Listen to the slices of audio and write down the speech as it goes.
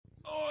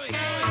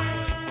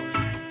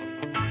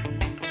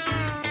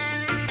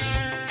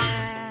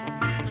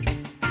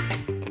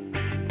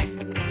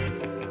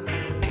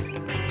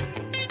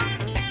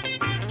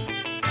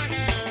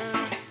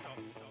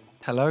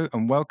Hello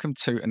and welcome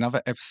to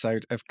another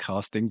episode of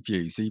Casting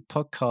Views, the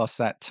podcast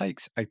that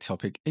takes a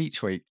topic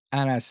each week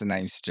and, as the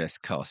name suggests,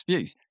 cast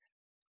views.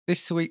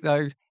 This week,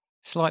 though,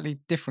 slightly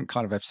different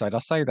kind of episode. I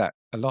say that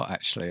a lot,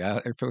 actually.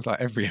 It feels like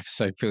every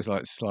episode feels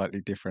like slightly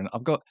different.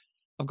 I've got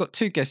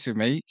two guests with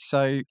me,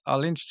 so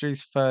I'll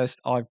introduce first.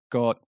 I've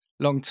got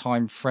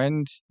long-time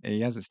friend.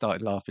 He hasn't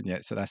started laughing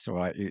yet, so that's all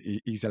right.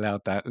 He's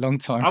allowed that.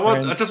 Long-time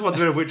friend. I just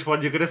wondering which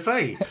one you're going to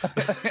say.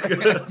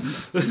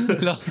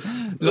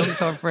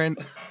 Long-time friend.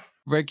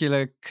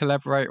 Regular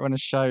collaborator on the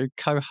show,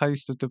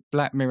 co-host of the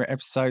Black Mirror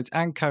episodes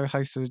and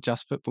co-host of the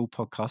Just Football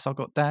podcast. I've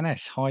got Dan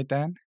S. Hi,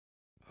 Dan.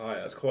 Hi,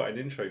 that's quite an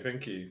intro.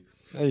 Thank you.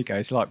 There you go.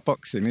 It's like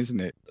boxing, isn't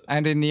it?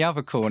 And in the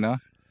other corner,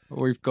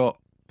 we've got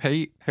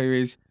Pete, who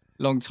is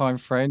long-time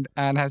friend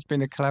and has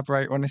been a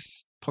collaborator on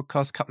this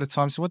podcast a couple of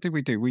times. So what did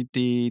we do? We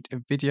did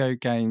video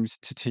games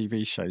to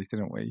TV shows,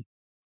 didn't we?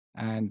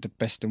 And the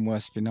best and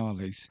worst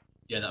finales.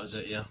 Yeah, that was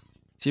it, yeah.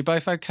 So you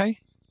both okay?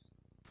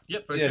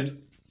 Yep, very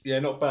good. Yeah,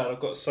 not bad. I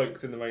got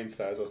soaked in the rain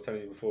today, as I was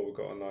telling you before we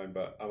got online,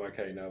 but I'm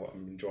okay now.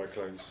 I'm in dry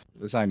clothes.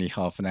 There's only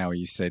half an hour,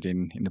 you said,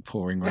 in the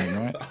pouring rain,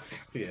 right?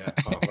 Yeah,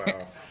 half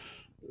hour.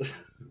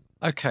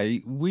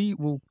 Okay,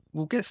 we'll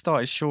get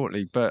started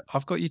shortly, but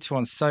I've got you two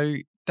on. So,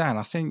 Dan,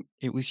 I think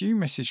it was you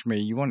messaged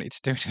me. You wanted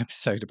to do an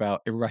episode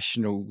about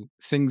irrational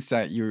things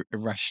that you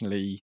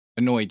irrationally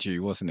annoyed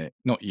you, wasn't it?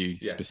 Not you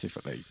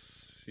specifically.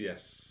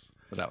 Yes.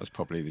 But that was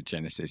probably the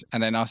genesis.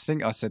 And then I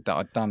think I said that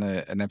I'd done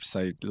an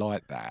episode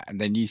like that.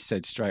 And then you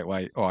said straight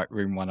away, all right,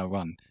 Room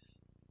 101.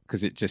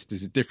 Because it just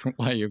is a different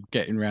way of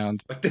getting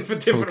around. A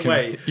different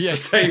way to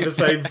say the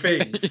same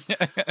things.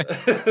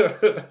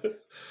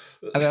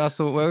 And then I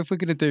thought, well, if we're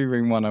going to do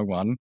Room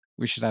 101,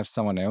 we should have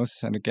someone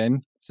else. And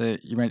again, so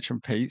you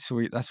mentioned Pete,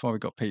 so that's why we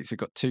got Pete. So we've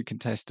got two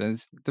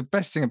contestants. The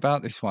best thing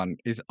about this one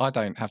is I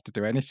don't have to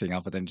do anything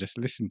other than just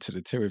listen to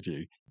the two of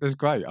you. It's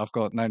great. I've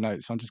got no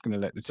notes. So I'm just going to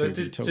let the two of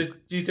you talk. So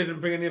you didn't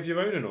bring any of your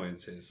own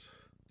annoyances?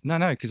 No,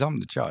 because I'm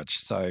the judge.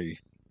 So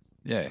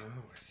yeah.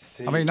 Oh, I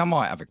see. I mean, I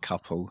might have a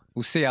couple.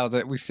 We'll see how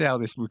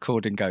this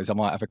recording goes. I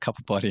might have a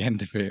couple by the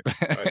end of it.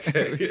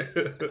 Okay.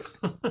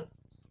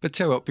 But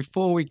tell you what,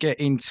 before we get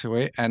into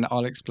it, and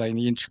I'll explain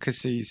the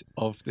intricacies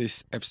of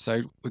this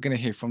episode, we're going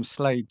to hear from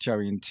Slade,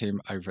 Joey and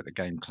Tim over at the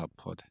Game Club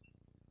Pod.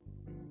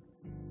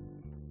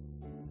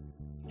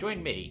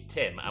 Join me,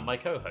 Tim, and my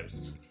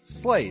co-hosts,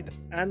 Slade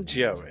and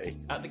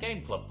Joey, at the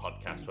Game Club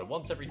podcast, where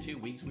once every 2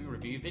 weeks we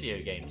review video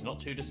games not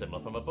too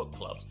dissimilar from a book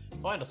club.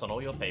 Find us on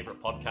all your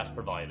favourite podcast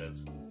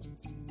providers.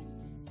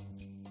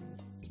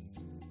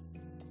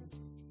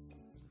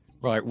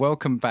 Right,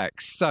 welcome back.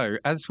 So,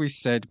 as we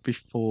said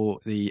before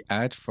the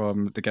ad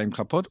from the Game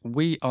Club Pod,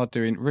 we are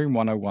doing Room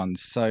 101.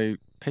 So,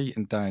 Pete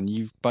and Dan,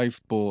 you've both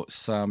brought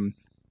some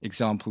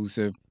examples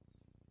of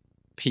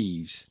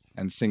peeves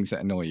and things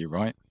that annoy you,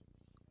 right?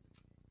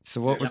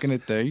 So, what we're going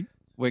to do,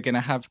 we're going to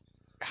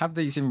have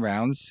these in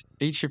rounds.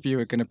 Each of you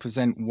are going to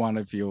present one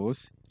of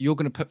yours. You're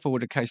going to put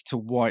forward a case to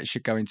why it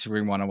should go into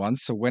Room 101.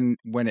 So, when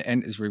it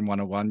enters Room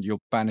 101, you're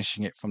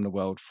banishing it from the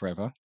world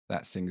forever.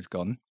 That thing's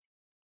gone.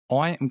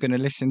 I am going to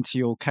listen to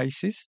your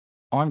cases.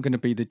 I'm going to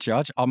be the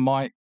judge. I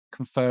might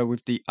confer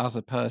with the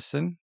other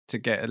person to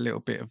get a little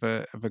bit of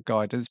a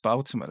guidance, but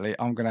ultimately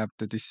I'm going to have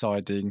the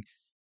deciding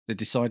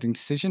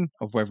decision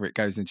of whether it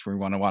goes into Room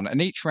 101.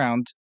 And each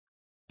round,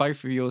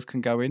 both of yours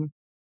can go in.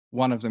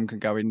 One of them can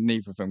go in.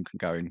 Neither of them can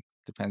go in.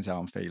 Depends how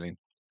I'm feeling.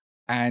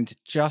 And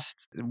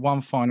just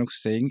one final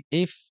thing.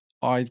 If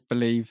I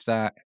believe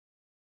that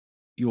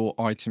your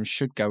item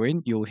should go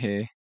in, you'll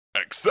hear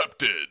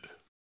accepted.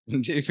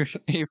 And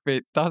if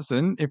it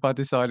doesn't, if I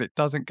decide it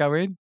doesn't go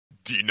in,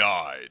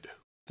 denied.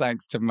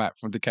 Thanks to Matt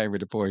from The Game with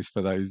the Boys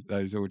for those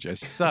audios.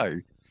 So,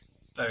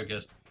 very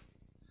good.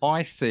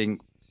 I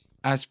think,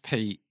 as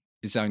Pete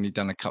has only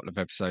done a couple of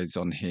episodes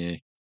on here,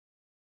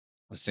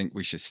 I think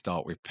we should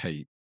start with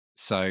Pete.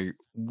 So,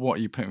 what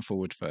are you putting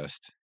forward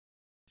first?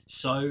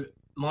 So,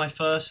 my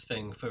first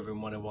thing for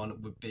Room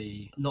 101 would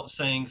be not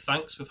saying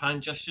thanks with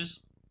hand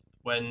gestures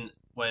when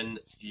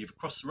you've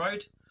crossed the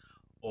road,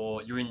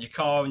 or you're in your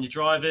car and you're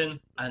driving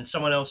and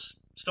someone else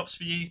stops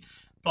for you.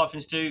 Polite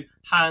things to do,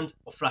 hand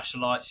or flash the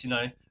lights,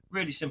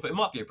 really simple. It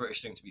might be a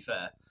British thing, to be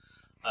fair.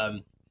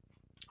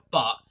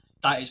 But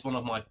that is one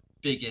of my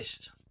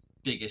biggest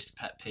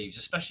pet peeves,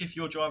 especially if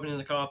you're driving in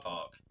the car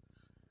park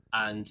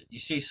and you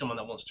see someone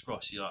that wants to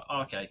cross. You're like,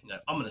 oh, okay,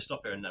 I'm going to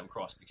stop here and let them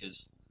cross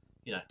because,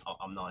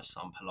 I'm nice,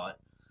 I'm polite.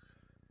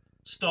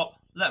 Stop,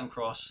 let them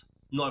cross.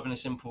 Not even a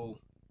simple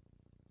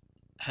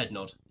head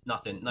nod.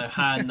 Nothing. No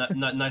hand.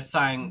 No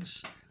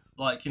thanks.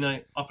 I've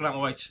gone out my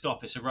way to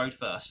stop. It's a road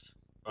first,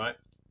 right?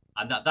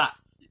 And that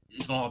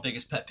is one of my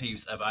biggest pet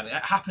peeves about it.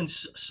 It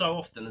happens so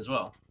often as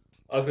well.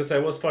 I was going to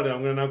say, what's funny,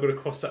 I'm now going to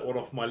cross that one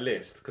off my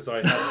list because I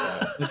had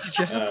that. Did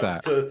you have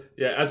that? So,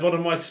 yeah, as one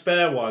of my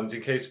spare ones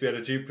in case we had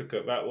a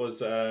duplicate, that was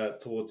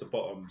towards the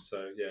bottom.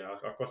 So, yeah,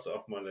 I crossed it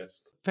off my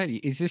list.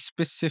 Pete, is this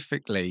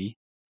specifically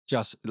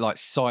just like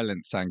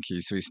silent thank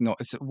you? So it's not.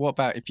 What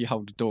about if you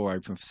hold the door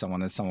open for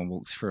someone and someone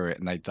walks through it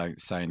and they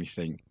don't say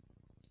anything?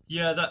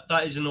 Yeah,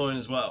 that is annoying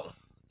as well.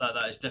 That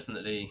is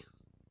definitely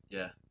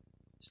Yeah.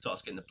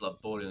 Starts getting the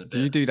blood boiling a bit.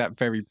 Do you do that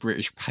very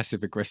British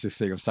passive aggressive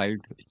thing of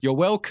saying "You're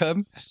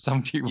welcome"?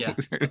 Somebody Yeah,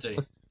 walks I do.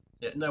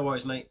 Yeah, no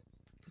worries, mate.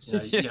 You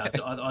know, Yeah.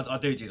 I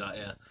do that.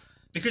 Yeah,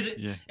 because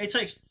it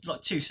takes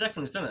like 2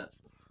 seconds, doesn't it?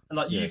 And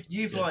like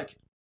you've like,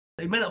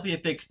 it may not be a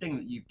big thing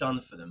that you've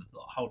done for them,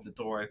 like holding the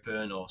door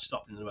open or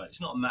stopping the road.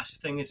 It's not a massive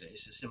thing, is it?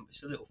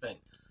 It's a little thing,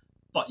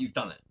 but you've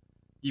done it.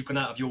 You've gone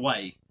out of your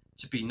way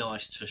to be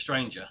nice to a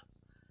stranger,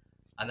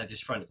 and they're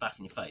just throwing it back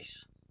in your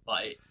face.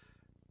 Like,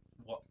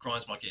 what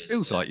grinds my gears.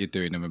 Feels like you're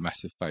doing them a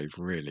massive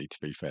favour, really. To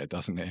be fair,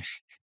 doesn't it?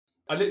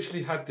 I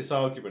literally had this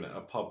argument at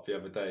a pub the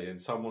other day,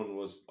 and someone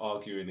was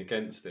arguing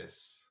against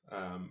this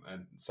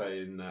and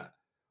saying that,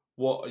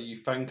 what are you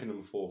thanking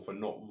them for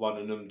not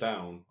running them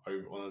down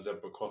over on a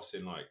zebra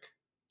crossing? Like,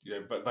 you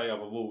know, but they have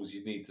rules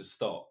you need to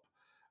stop.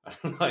 And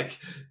I'm like,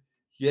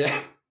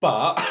 yeah,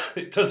 but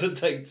it doesn't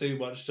take too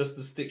much just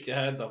to stick your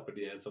hand up in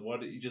the air. So why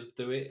don't you just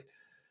do it?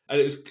 And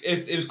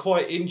it was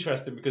quite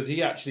interesting because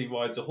he actually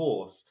rides a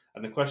horse,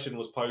 and the question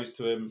was posed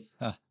to him: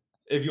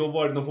 if you're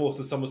riding a horse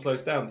and someone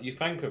slows down, do you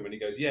thank him? And he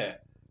goes, yeah.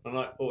 And I'm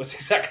like, well, it's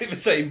exactly the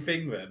same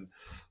thing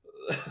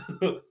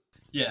then.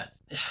 Yeah.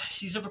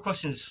 See, zebra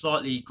crossing is a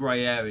slightly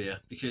grey area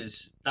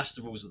because that's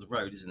the rules of the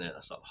road, isn't it?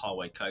 That's like the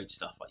highway code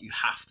stuff. Like, you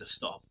have to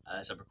stop at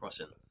a zebra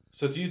crossing.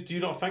 So do you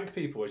not thank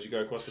people as you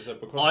go across the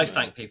zebra crossing? I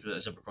thank people at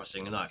a zebra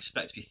crossing, and I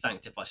expect to be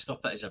thanked if I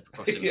stop at a zebra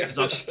crossing because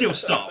I've still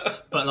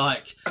stopped. But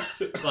like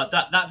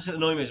that doesn't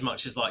annoy me as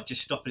much as like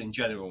just stopping in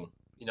general.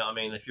 You know what I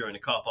mean? If you're in a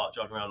car park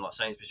driving around like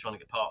Sainsbury's trying to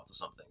get parked or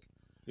something,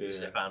 you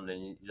see a family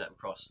and you let them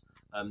cross.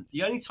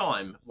 The only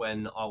time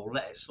when I will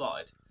let it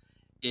slide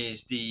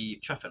is the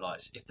traffic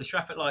lights. If the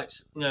traffic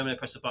lights, you know, when they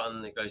press the button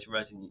and it goes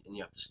red and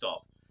you have to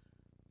stop,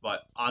 right,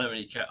 I don't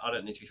really care. I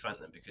don't need to be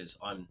thanking them because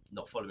I'm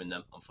not following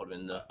them. I'm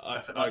following the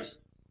traffic lights.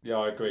 Yeah,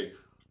 I agree.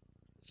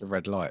 It's a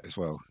red light as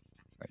well.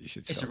 That you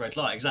should stop. It's a red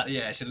light, exactly.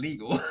 Yeah, it's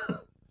illegal.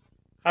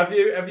 Have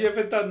you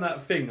ever done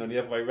that thing on the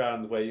other way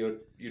around where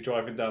you're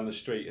driving down the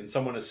street and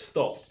someone has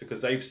stopped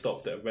because they've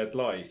stopped at a red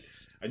light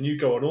and you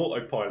go on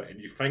autopilot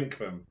and you thank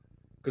them?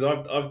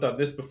 Because I've done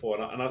this before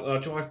and I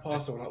drive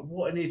past them and I'm like,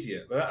 what an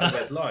idiot! They're at a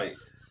red light.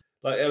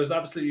 Like, there was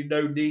absolutely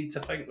no need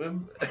to thank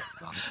them.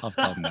 I've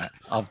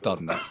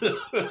done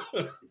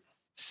that.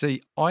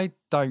 See, I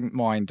don't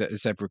mind at a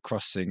zebra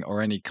crossing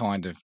or any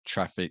kind of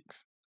traffic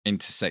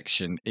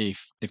intersection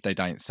if they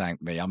don't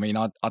thank me. I mean,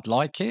 I'd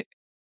like it,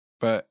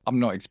 but I'm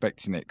not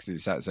expecting it because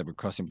it's at a zebra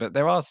crossing. But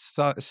there are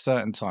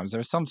certain times. There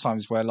are some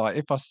times where, like,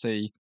 if I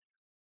see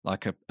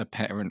like a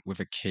parent with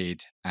a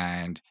kid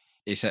and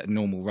it's at a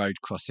normal road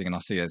crossing and I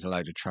see there's a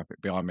load of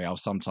traffic behind me, I'll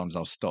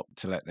stop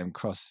to let them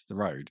cross the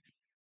road.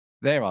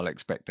 There I'll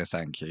expect a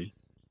thank you.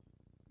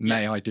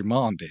 Nay, I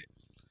demand it.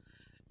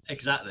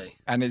 Exactly.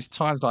 And it's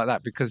times like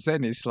that because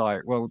then it's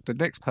like, well, the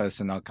next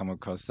person I come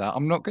across that,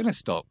 I'm not going to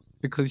stop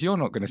because you're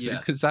not going to see,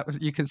 because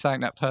that you can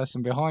thank that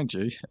person behind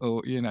you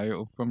or, you know,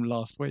 or from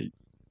last week.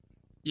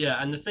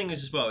 Yeah, and the thing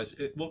is as well, is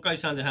what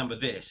goes hand in hand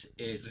with this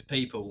is the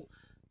people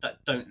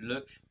that don't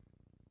look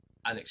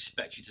and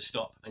expect you to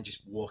stop and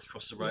just walk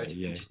across the road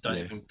and just don't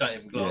even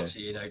glance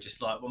at you, you know,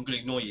 just like, well, I'm going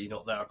to ignore you, you're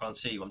not there, I can't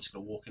see you, I'm just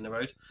going to walk in the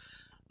road.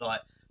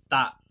 Like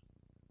that,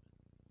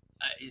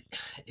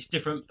 it's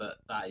different, but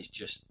that is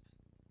just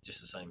the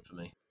same for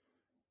me.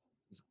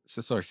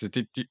 So sorry, so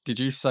did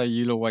you say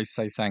you'll always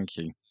say thank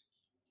you?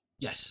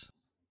 Yes.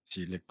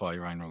 So you live by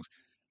your own rules.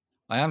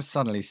 I am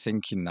suddenly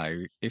thinking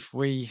though, if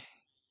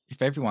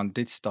everyone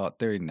did start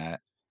doing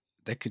that,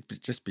 there could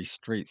just be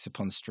streets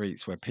upon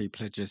streets where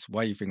people are just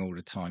waving all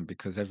the time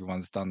because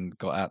everyone's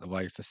got out the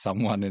way for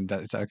someone. And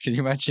so can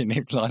you imagine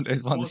if like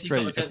there's one what street? What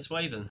have you got against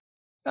waving?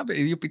 No, but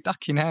you'll be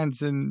ducking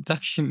hands and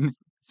ducking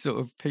sort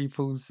of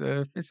people's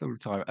fists all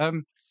the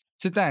time.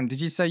 So Dan,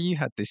 did you say you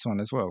had this one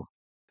as well?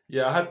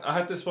 Yeah, I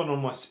had this one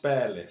on my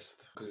spare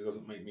list because it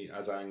doesn't make me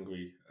as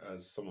angry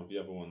as some of the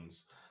other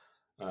ones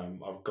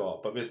I've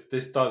got. But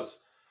this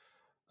does,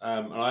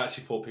 and I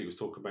actually thought Pete was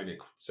talking mainly at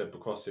zebra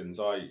crossings.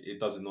 It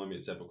does annoy me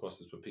at zebra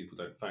crossings when people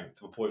don't thank,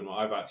 to the point where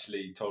I've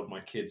actually told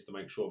my kids to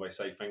make sure they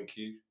say thank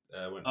you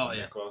when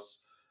they cross.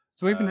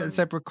 So even at a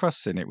zebra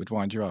crossing, it would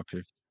wind you up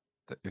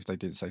if they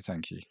did say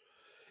thank you.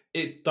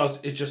 It does.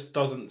 It just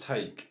doesn't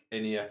take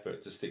any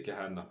effort to stick your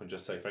hand up and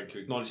just say thank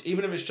you, acknowledge,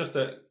 even if it's just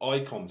a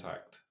eye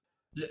contact.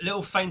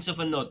 Little feint of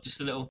a nod,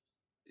 just a little.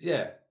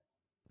 Yeah,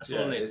 that's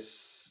all I need.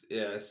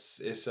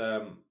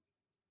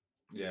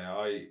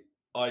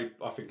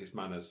 I think it's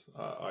manners.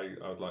 I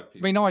would like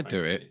people. I mean, I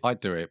do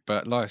it,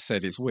 but like I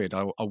said, it's weird.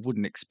 I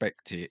wouldn't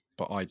expect it,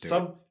 but I do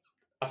it.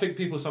 I think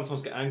people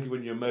sometimes get angry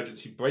when you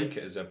emergency brake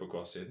at a zebra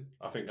crossing.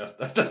 I think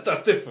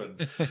that's different.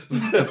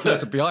 The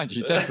person behind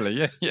you,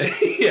 definitely,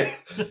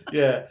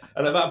 yeah.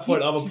 And at that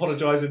point, I'm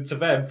apologising to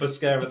them for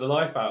scaring the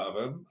life out of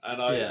them, and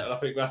I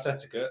think that's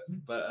etiquette.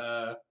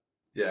 But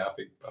I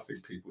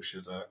think people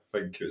should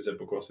thank you at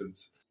zebra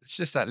crossings. It's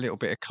just that little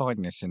bit of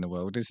kindness in the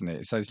world, isn't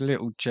it? It's those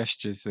little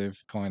gestures of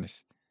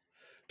kindness.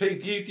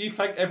 Pete, do you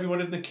thank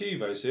everyone in the queue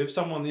though? So if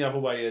someone the other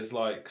way has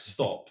like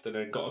stopped and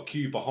then got a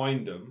queue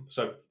behind them,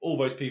 so all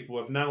those people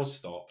have now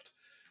stopped,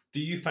 do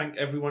you thank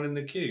everyone in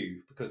the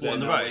queue because they're on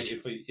the now road? waiting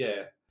for you?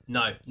 Yeah.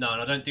 No, and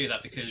I don't do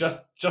that because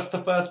Just the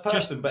first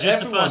person, but just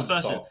the everyone first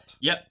person. stopped.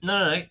 Yep.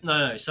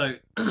 No. So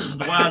the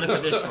way I look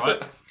at this,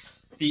 right?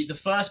 The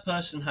first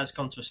person has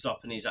come to a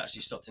stop and he's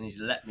actually stopped and he's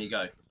let me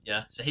go.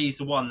 Yeah. So he's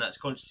the one that's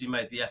consciously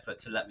made the effort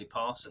to let me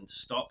pass and to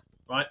stop.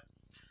 Right.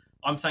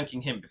 I'm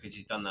thanking him because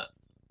he's done that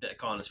bit of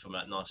kindness from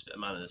that nice bit of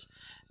manners.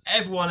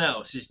 Everyone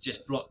else is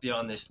just blocked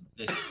behind this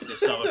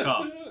other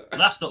car.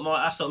 That's not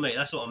me.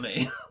 That's not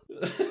me.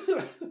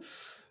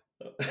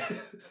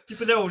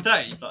 People there all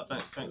day. But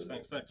thanks. Do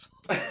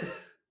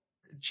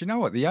you know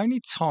what? The only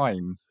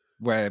time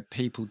where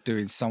people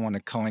doing someone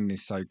a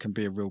kindness so can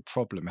be a real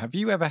problem. Have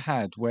you ever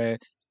had where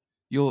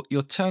you're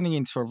turning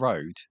into a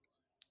road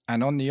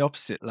and on the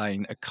opposite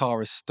lane a car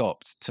has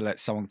stopped to let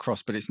someone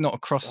cross, but it's not a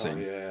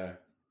crossing, yeah.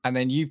 and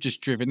then you've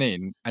just driven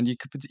in and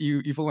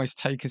you've almost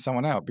taken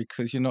someone out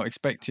because you're not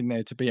expecting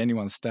there to be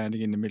anyone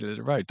standing in the middle of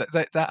the road.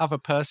 That other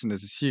person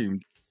has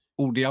assumed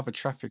all the other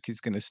traffic is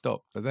going to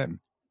stop for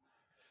them.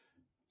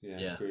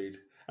 Yeah, agreed.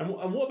 And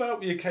what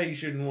about the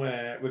occasion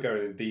where we're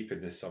going deep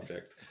in this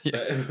subject?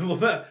 Yeah.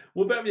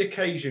 What about the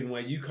occasion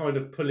where you kind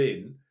of pull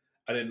in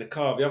and then the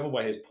car the other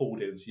way has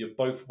pulled in, so you're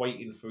both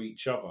waiting for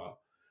each other,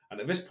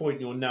 and at this point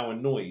you're now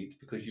annoyed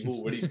because you've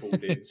already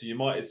pulled in, so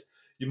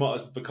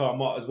the car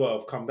might as well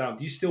have come down.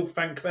 Do you still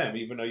thank them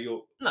even though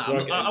you're? No,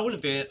 I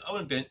wouldn't be.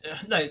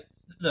 No,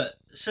 look.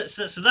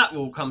 So that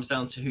all comes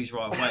down to who's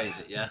right of way, is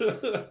it? Yeah.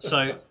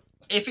 So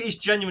if it is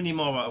genuinely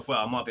my right of way,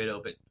 I might be a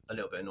little bit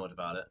annoyed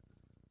about it.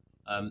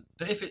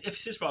 But if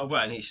it's his right of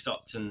way and he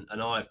stopped and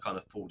I've kind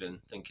of pulled in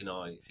thinking,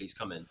 he's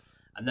coming,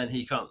 and then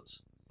he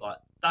comes, like,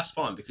 that's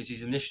fine because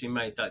he's initially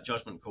made that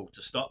judgment call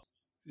to stop.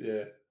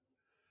 Yeah.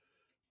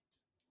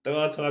 There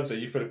are times that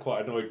you feel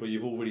quite annoyed where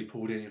you've already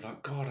pulled in. You're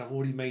like, God, I've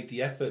already made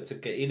the effort to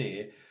get in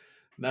here.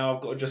 Now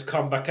I've got to just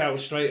come back out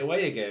straight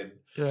away again.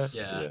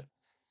 Yeah.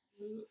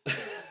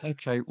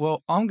 Okay,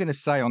 well, I'm going to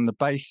say on the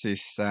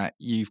basis that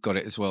you've got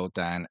it as well,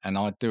 Dan, and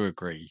I do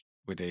agree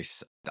with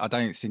this. I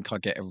don't think I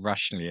get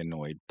irrationally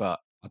annoyed, but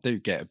I do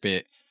get a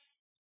bit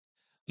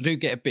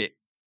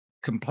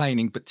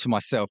complaining, but to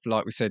myself,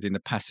 like we said, in a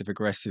passive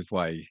aggressive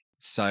way.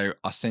 So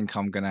I think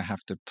I'm going to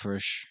have to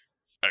push.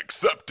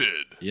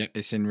 Accepted. Yeah,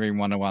 it's in room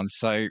 101.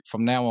 So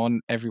from now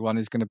on, everyone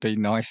is going to be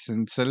nice.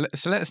 And so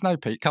let us know,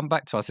 Pete. Come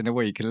back to us in a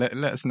week and let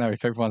us know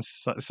if everyone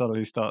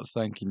suddenly starts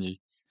thanking you.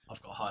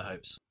 I've got high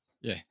hopes.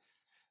 Yeah.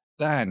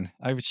 Dan,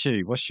 over to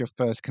you. What's your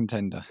first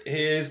contender?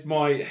 Here's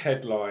my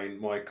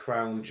headline, my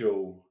crown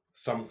jewel,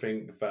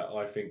 something that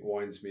I think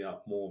winds me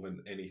up more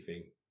than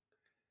anything.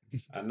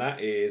 And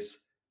that is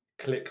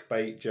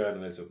clickbait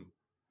journalism.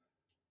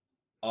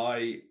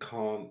 I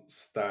can't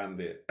stand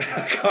it.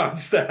 I can't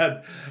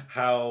stand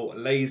how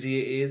lazy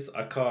it is.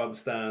 I can't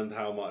stand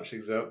how much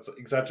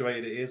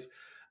exaggerated it is.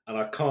 And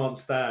I can't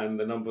stand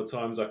the number of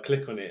times I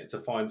click on it to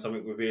find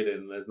something revealing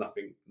and there's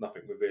nothing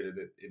revealing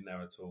in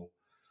there at all.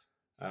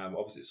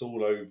 Obviously, it's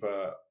all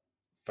over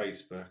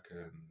Facebook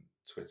and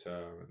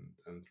Twitter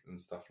and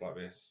stuff like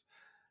this.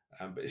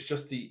 But it's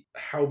just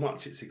how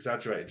much it's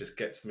exaggerated just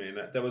gets to me. And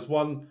there was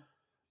one.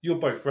 You're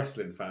both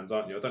wrestling fans,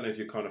 aren't you? I don't know if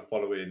you're kind of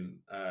following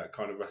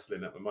kind of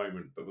wrestling at the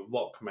moment, but The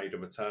Rock made a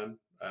return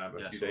a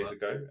few days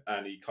ago,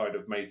 and he kind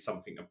of made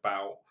something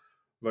about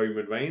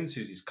Roman Reigns,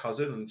 who's his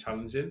cousin, and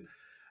challenging. And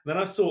then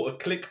I saw a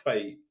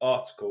clickbait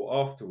article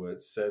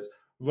afterwards says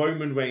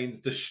Roman Reigns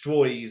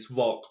destroys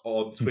Rock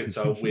on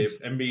Twitter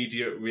with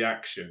immediate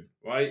reaction,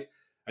 right?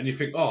 And you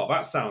think, oh,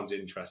 that sounds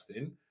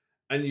interesting.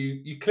 And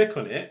you click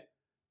on it,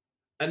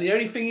 and the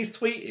only thing he's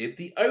tweeted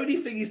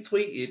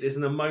is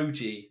an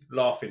emoji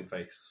laughing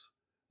face.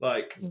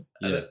 Like,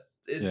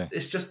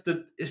 it's just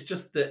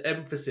the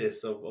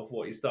emphasis of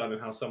what he's done and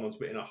how someone's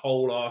written a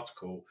whole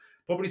article.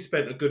 Probably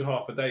spent a good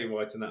half a day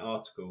writing that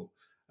article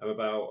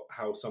about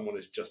how someone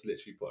has just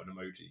literally put an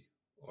emoji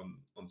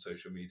on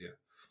social media.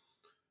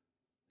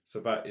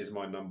 So that is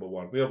my number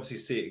one. We obviously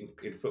see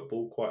it in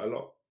football quite a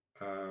lot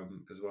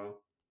as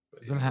well.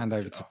 I'm going to hand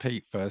over to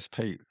Pete first.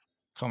 Pete,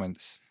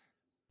 comments.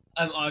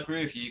 I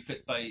agree with you.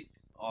 Clickbait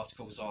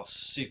articles are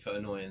super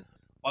annoying.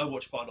 I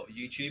watch quite a lot of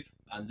YouTube,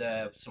 and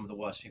they're some of the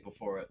worst people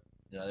for it.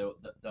 You know,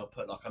 they'll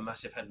put like a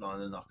massive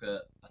headline and like a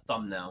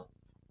thumbnail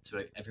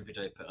to every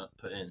video they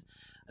put in, and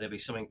it'll be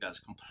something that's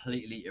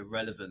completely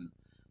irrelevant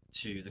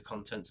to the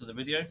contents of the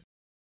video.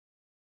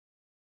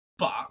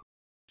 But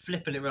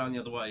flipping it around the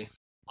other way,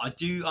 I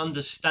do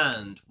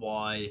understand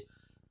why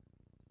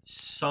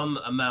some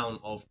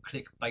amount of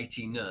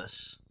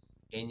clickbaitiness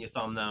in your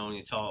thumbnail and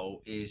your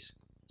title is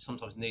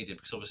sometimes needed,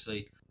 because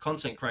obviously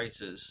content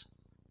creators,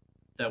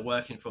 they're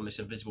working from this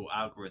invisible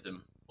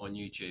algorithm on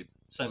YouTube.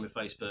 Same with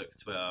Facebook,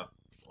 Twitter,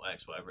 or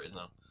X, whatever it is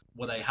now,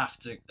 where they have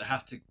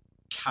to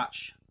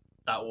catch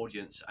that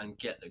audience and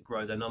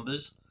grow their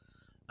numbers.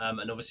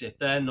 And obviously, if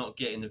they're not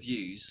getting the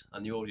views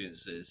and the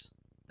audiences,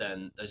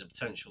 then there's a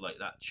potential like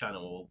that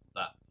channel or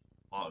that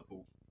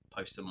article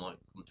poster might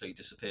completely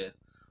disappear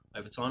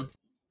over time.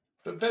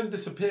 But them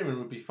disappearing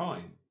would be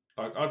fine.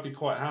 Like, I'd be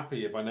quite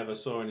happy if I never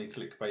saw any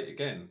clickbait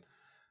again.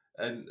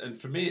 And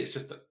for me, it's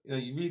just that,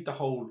 you read the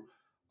whole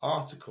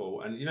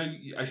article, and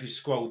as you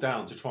scroll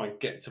down to try and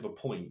get to the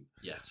point,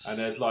 Yes. and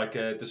there's like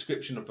a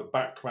description of the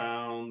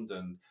background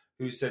and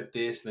who said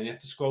this, and then you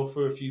have to scroll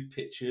through a few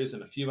pictures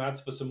and a few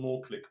ads for some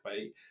more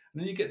clickbait, and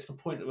then you get to the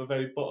point at the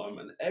very bottom,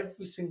 and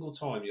every single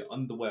time you're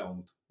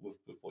underwhelmed with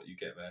what you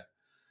get there.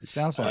 It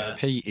sounds like Yes.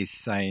 Pete is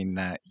saying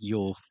that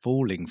you're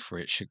falling for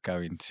it should go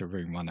into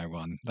Room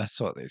 101. That's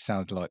what it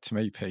sounds like to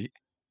me, Pete.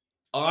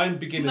 I'm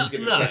beginning to get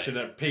the No. impression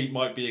that Pete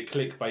might be a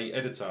clickbait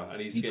editor, and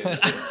he's getting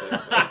offensive.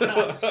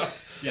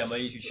 Yeah, my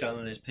YouTube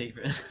channel is Pete.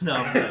 No,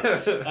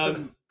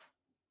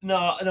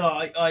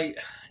 I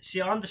see.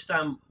 I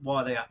understand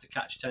why they have to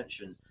catch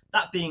attention.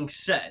 That being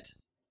said,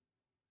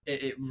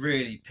 it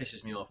really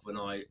pisses me off when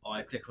I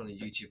click on a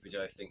YouTube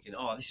video thinking,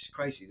 "Oh, this is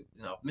crazy.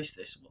 I've missed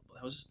this. What the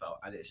hell is this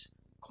about?" And it's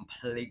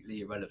completely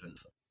irrelevant.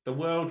 The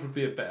world would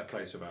be a better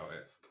place without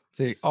it.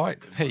 See,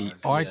 Pete,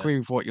 Yeah. I agree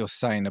with what you're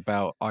saying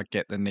about I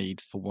get the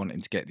need for wanting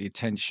to get the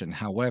attention.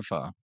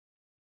 However,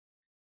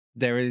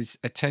 there is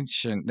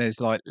attention. There's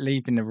like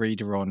leaving the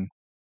reader on,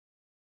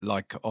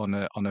 like on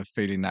a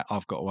feeling that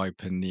I've got to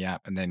open the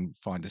app and then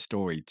find a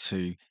story,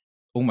 to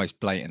almost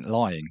blatant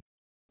lying.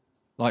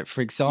 Like, for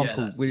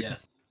example,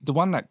 the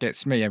one that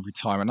gets me every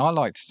time, and I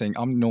like to think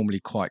I'm normally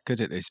quite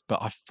good at this,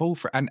 but I fall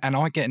for it, and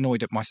I get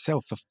annoyed at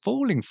myself for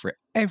falling for it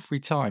every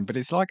time. But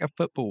it's like a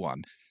football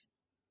one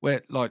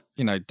where, like,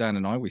 Dan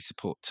and I, we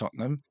support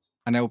Tottenham,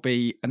 and there'll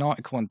be an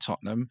article on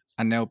Tottenham,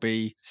 and there'll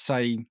be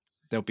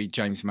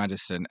James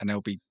Maddison, and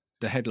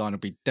the headline will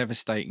be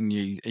devastating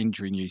news,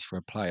 injury news for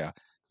a player.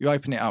 You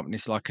open it up, and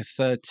it's like a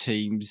third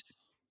team's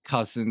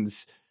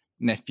cousin's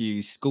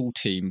nephew's school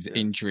team's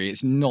injury.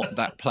 It's not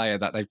that player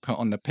that they've put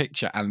on the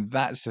picture, and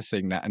that's the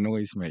thing that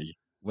annoys me,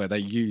 where they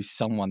use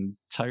someone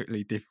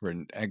totally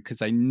different, and because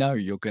they know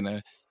you're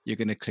gonna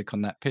click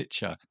on that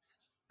picture.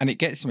 And it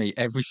gets me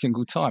every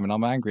single time, and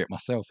I'm angry at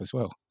myself as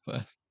well. So.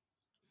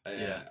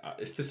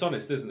 It's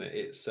dishonest, isn't it?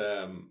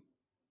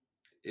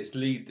 It's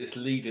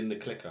leading the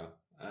clicker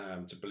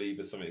to believe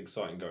there's something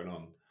exciting going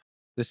on.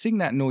 The thing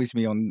that annoys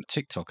me on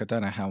TikTok, I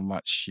don't know how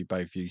much you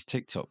both use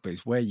TikTok, but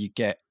it's where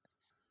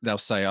they'll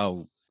say,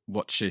 "Oh,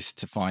 watch this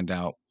to find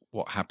out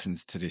what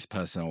happens to this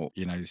person," or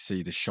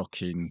see the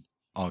shocking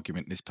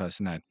argument this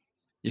person had.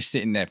 You're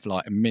sitting there for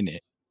like a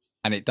minute,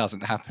 and it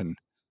doesn't happen.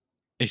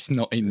 It's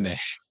not in there.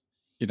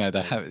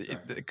 They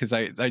have, because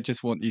they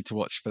just want you to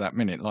watch for that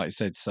minute, like I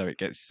said, so it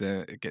gets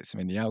them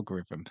in the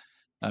algorithm.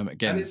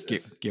 Again,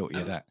 guilty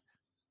of that.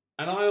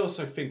 And I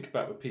also think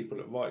about the people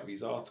that write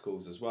these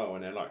articles as well,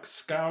 and they're like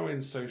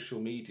scouring social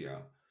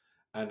media,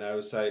 and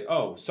they'll say,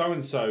 "Oh, so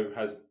and so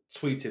has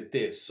tweeted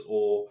this,"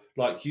 or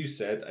like you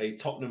said, a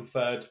Tottenham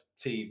third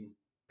team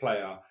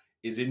player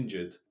is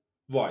injured.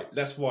 Right,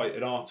 let's write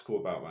an article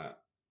about that,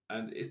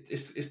 and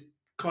it's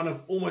kind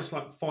of almost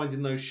like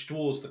finding those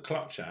straws to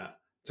clutch at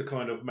to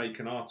kind of make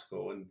an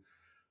article. And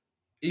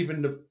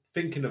even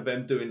thinking of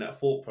them doing that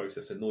thought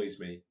process annoys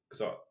me,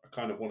 because I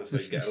kind of want to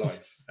say get a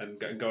life and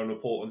go and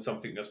report on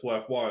something that's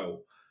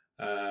worthwhile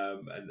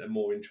and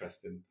more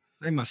interesting.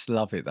 They must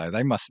love it though.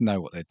 They must know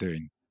what they're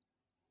doing.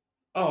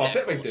 Oh, I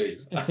bet they do.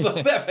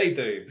 I bet they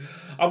do.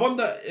 I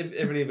wonder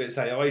if any of it's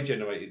AI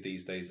generated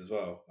these days as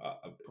well.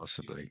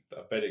 Possibly.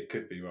 I bet it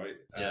could be, right?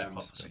 Yeah,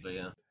 possibly,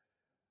 yeah.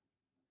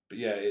 But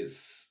yeah,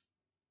 it's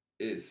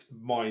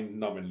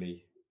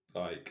mind-numbingly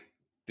like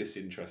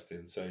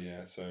disinteresting. So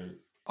yeah,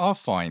 I'll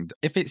find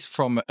if it's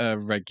from a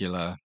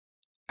regular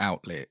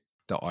outlet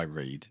that I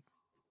read,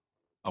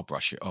 I'll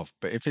brush it off.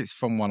 But if it's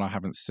from one I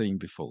haven't seen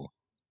before,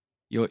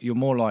 you're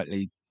more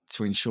likely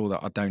to ensure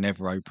that I don't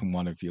ever open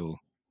one of your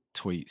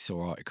tweets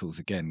or articles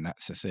again.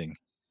 That's the thing.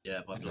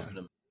 Yeah, by blocking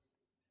them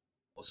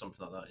or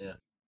something like that. Yeah.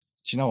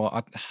 Do you know what?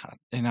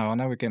 I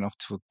know we're getting off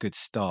to a good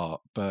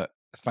start, but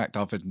the fact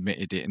I've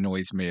admitted it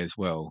annoys me as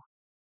well.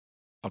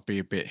 I'd be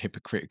a bit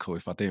hypocritical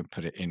if I didn't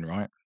put it in,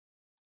 right?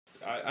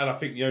 And I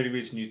think the only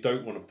reason you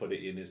don't want to put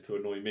it in is to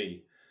annoy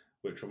me,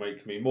 which will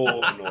make me more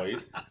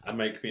annoyed and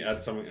make me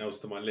add something else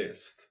to my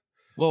list.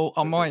 Well,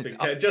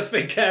 so just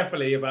think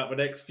carefully about the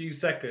next few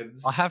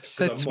seconds. I have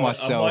said to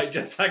myself, I might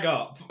just hang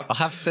up. I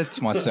have said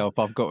to myself,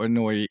 I've got to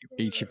annoy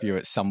each of you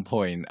at some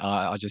point.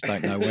 I just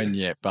don't know when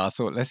yet. But I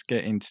thought, let's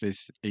get into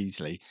this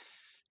easily.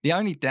 The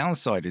only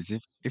downside is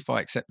if I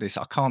accept this,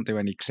 I can't do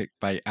any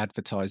clickbait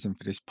advertising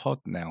for this pod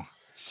now.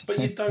 But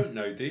you don't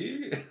know, do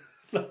you?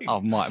 I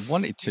might have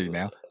wanted to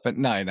now, but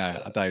no,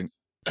 I don't.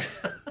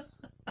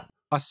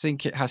 I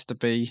think it has to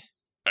be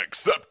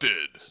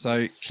accepted.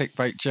 So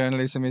clickbait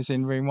journalism is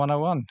in Room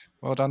 101.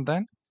 Well done,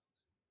 Dan.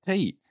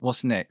 Pete,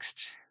 what's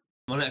next?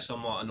 My next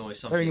one might annoy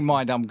some Bearing in people.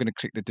 mind, I'm going to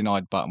click the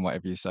denied button,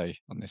 whatever you say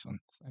on this one.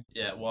 So.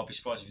 Yeah, well, I'll be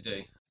surprised if you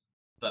do.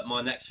 But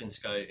my next thing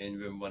to go in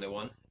Room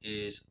 101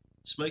 is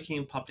smoking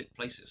in public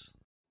places.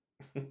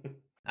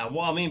 And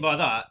what I mean by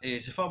that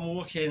is if I'm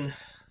walking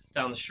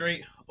down the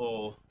street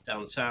or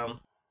down the town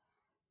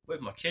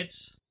with my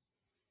kids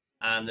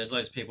and there's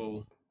loads of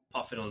people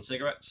puffing on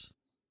cigarettes,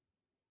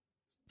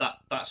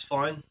 that's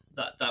fine.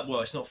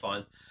 Well, it's not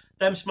fine.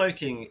 Them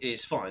smoking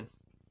is fine,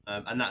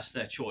 and that's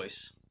their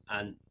choice,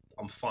 and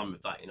I'm fine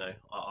with that.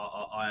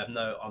 I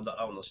don't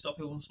want to stop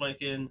people from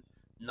smoking.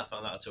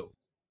 Nothing like that at all.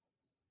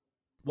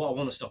 What I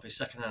want to stop is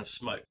secondhand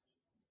smoke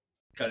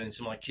going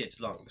into my kids'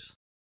 lungs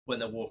when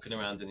they're walking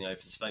around in the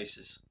open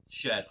spaces,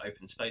 shared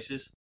open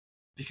spaces,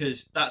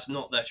 because that's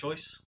not their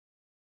choice,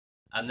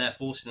 and they're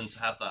forcing them to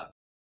have that.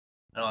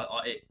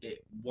 And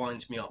it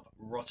winds me up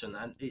rotten,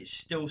 and it's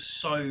still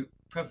so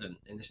prevalent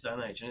in this day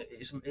and age, and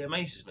it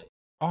amazes me.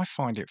 I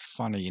find it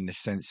funny in the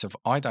sense of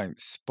I don't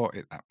spot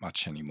it that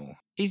much anymore.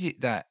 Is it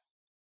that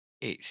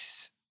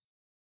it's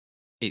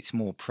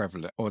more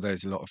prevalent, or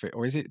there's a lot of it,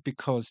 or is it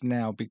because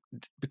now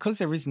because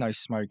there is no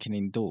smoking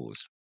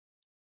indoors?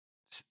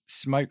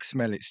 Smoke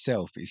smell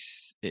itself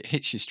it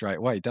hits you straight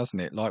away, doesn't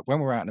it? Like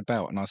when we're out and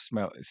about and I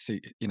see,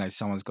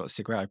 someone's got a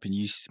cigarette open,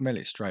 you smell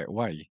it straight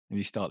away and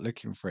you start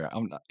looking for it.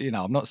 I'm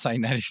not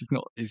saying that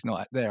it's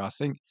not there. I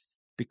think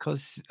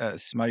because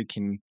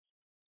smoking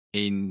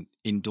in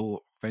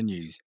indoor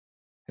venues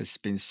has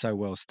been so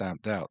well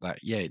stamped out that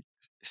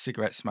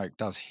cigarette smoke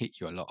does hit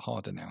you a lot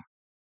harder now.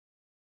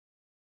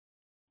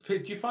 Do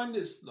you find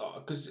it's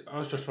because I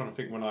was just trying to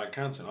think when I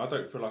encountered it, I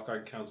don't feel like I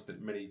encountered it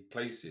in many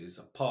places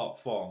apart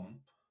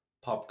from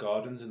pub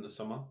gardens in the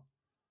summer.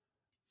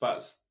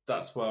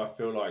 That's where I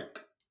feel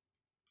like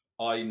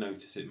I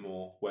notice it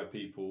more, where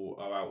people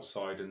are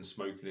outside and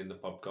smoking in the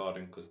pub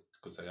garden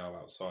because they are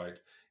outside,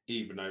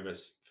 even though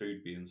there's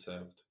food being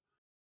served.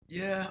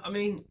 Yeah, I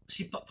mean,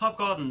 see, pub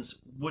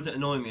gardens wouldn't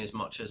annoy me as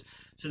much as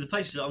the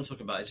places that I'm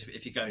talking about is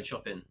if you're going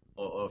shopping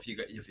or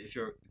if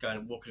you're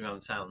going walking around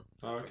town,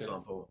 for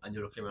example, and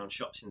you're looking around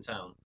shops in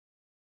town.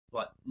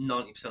 Like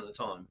 90% of the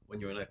time,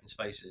 when you're in open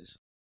spaces,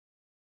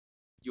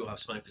 you'll have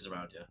smokers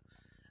around you,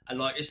 and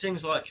like it's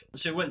things like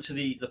so. We went to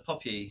the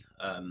Poppy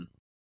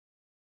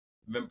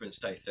Remembrance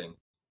Day thing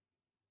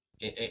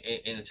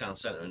in the town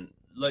centre, and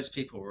loads of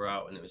people were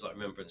out, and it was like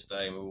Remembrance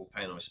Day, and we were all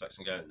paying our respects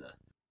and going there.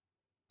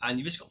 And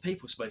you've just got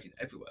people smoking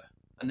everywhere,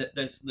 and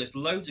there's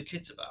loads of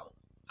kids about,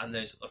 and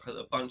there's like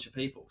a bunch of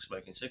people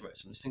smoking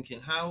cigarettes. And I'm just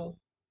thinking,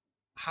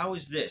 how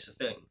is this a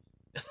thing?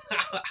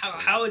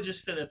 how is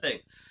this still a thing?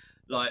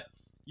 Like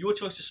your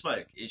choice to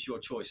smoke is your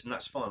choice, and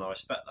that's fine. I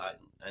respect that,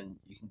 and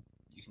you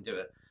can do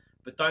it,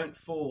 but don't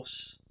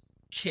force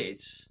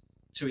kids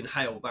to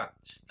inhale that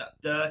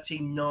dirty,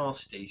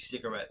 nasty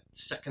cigarette,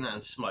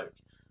 secondhand smoke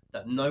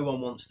that no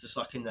one wants to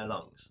suck in their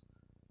lungs,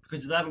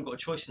 because they haven't got a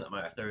choice in that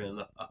matter if they're in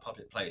a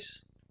public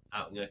place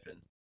out in the open.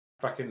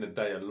 Back in the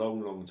day, a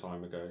long, long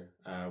time ago,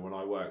 when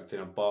I worked in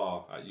a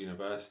bar at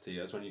university,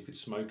 that's when you could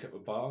smoke at the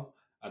bar.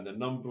 And the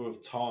number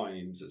of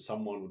times that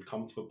someone would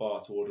come to the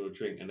bar to order a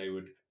drink and they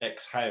would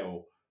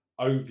exhale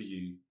over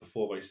you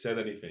before they said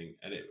anything,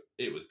 and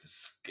it was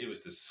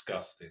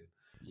disgusting.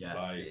 Yeah,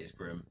 like, it is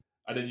grim.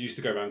 And then you used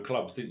to go around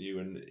clubs, didn't you?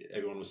 And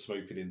everyone was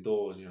smoking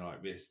indoors, and you're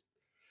like, this.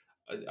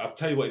 I'll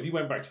tell you what, if you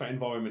went back to that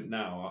environment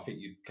now, I think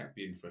you'd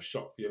be in for a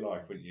shock for your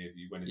life, wouldn't you, if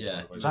you went into one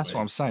of those That's places.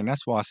 what I'm saying.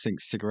 That's why I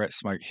think cigarette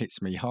smoke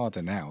hits me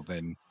harder now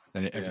than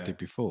it ever did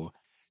before.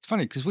 It's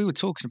funny because we were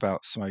talking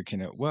about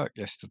smoking at work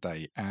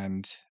yesterday,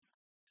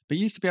 but you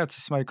used to be able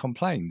to smoke on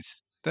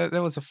planes.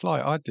 There was a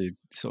flight I did,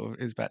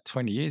 it was about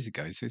 20 years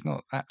ago, so it's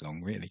not that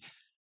long, really.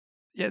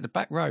 Yeah, the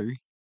back row.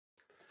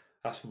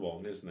 That's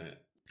wrong, isn't it?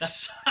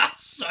 That's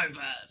so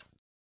bad.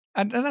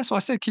 And that's what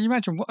I said. Can you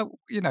imagine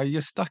you're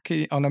stuck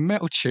on a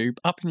metal tube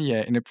up in the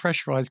air in a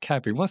pressurized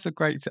cabin? What's a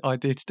great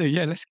idea to do?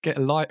 Yeah, let's get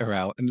a lighter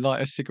out and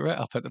light a cigarette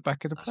up at the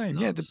back of the plane.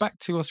 Nuts. Yeah, the back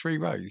 2 or 3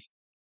 rows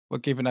were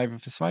given over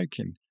for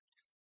smoking.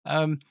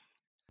 But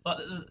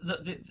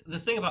the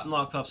thing about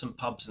nightclubs and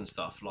pubs and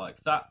stuff like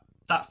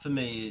that for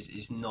me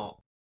is not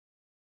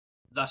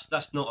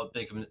that's not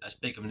as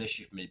big of an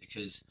issue for me,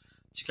 because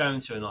to go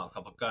into a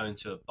nightclub or go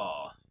into a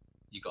bar,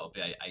 you got to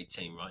be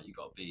 18, right? You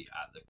got to be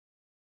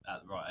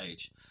at the right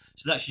age.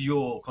 So that's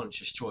your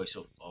conscious choice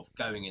of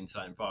going into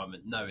that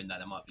environment, knowing that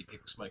there might be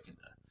people smoking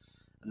there,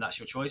 and that's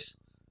your choice.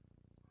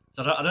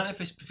 So I don't know if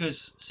it's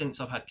because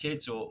since I've had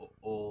kids or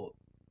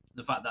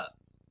the fact that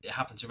it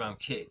happens around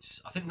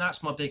kids. I think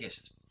that's my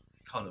biggest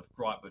kind of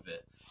gripe with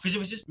it, because it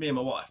was just me and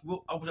my wife.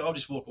 I'll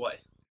just walk away.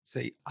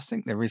 See, I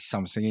think there is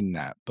something in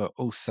that, but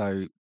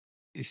also,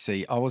 you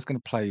see, I was going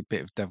to play a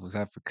bit of devil's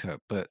advocate,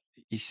 but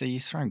you see,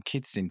 you're throwing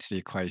kids into the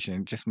equation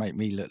and just make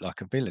me look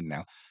like a villain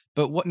now.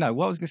 But what I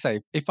was going to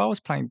say, if I was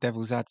playing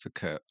devil's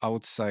advocate, I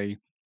would say,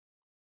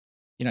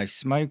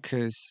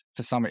 smokers,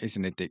 for some it is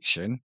an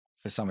addiction,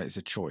 for some it's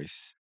a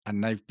choice.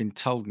 And they've been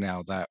told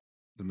now that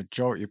the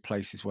majority of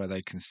places where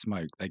they can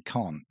smoke, they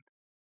can't.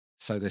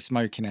 So they're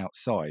smoking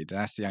outside.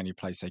 That's the only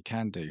place they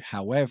can do.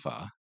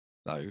 However,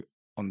 though,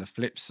 on the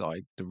flip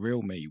side, the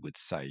real me would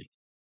say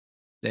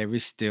there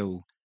is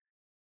still,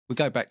 we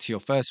go back to your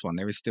first one,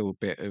 there is still a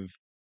bit of,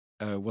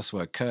 what's the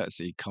word,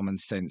 courtesy, common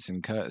sense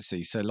and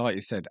courtesy. So like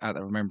you said, at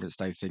the Remembrance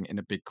Day thing in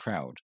a big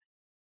crowd,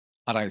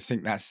 I don't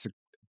think that's the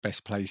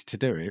best place to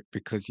do it,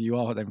 because you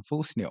are then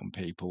forcing it on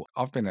people.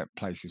 I've been at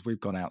places, we've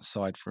gone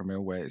outside for a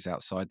meal where it's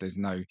outside, there's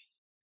no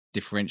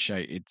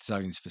differentiated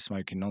zones for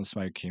smoking,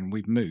 non-smoking.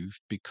 We've moved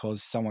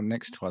because someone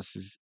next to us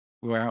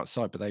we're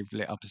outside, but they've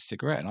lit up a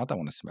cigarette, and I don't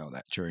want to smell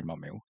that during my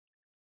meal.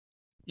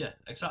 Yeah,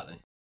 exactly.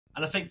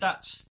 And I think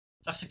that's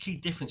the key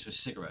difference with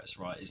cigarettes,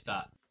 right? Is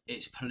that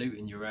it's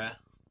polluting your air.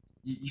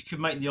 You could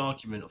make the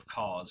argument of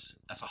cars.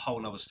 That's a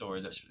whole other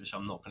story, which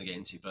I'm not going to get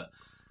into. But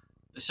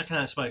the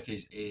secondhand smoke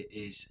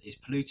is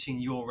polluting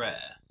your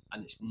air,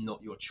 and it's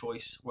not your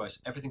choice. Whereas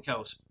everything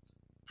else,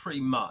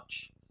 pretty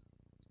much,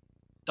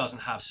 doesn't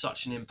have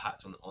such an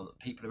impact on the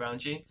people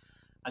around you.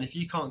 And if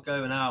you can't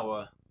go an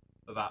hour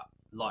without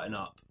lighting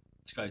up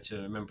to go to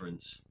a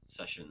remembrance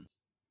session,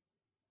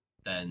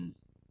 then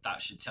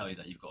that should tell you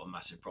that you've got a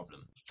massive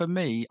problem. For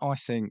me, I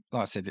think,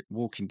 like I said,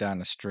 walking down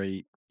the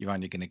street, you're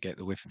only going to get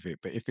the whiff of it.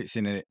 But if it's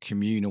in a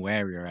communal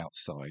area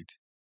outside,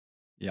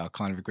 yeah, I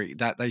kind of agree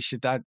that they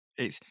should.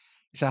 It's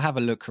have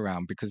a look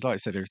around, because, like I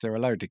said, if there are a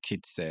load of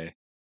kids there,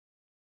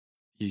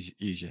 use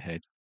your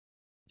head.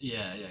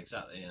 Yeah,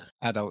 exactly. Yeah.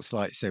 Adults,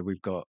 like I said,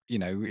 we've got,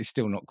 it's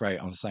still not great.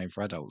 I'm saying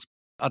for adults.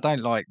 I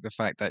don't like the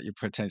fact that you're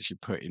potentially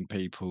putting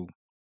people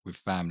with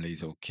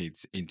families or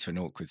kids into an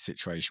awkward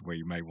situation where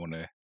you may want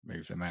to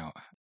move them out.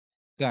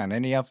 Dan,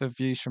 any other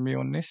views from you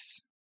on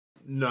this?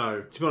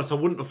 No, to be honest, I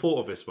wouldn't have thought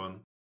of this one.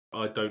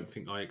 I don't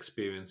think I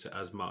experience it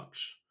as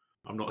much.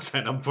 I'm not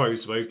saying I'm pro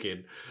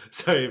smoking,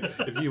 so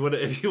if you want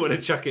to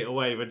chuck it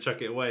away, then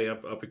chuck it away.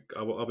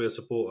 I'll be a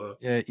supporter.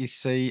 Yeah, you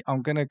see,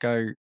 I'm gonna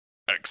go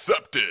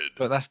Accepted.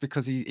 but that's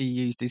because he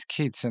used his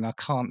kids, and I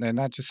can't. Then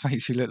that just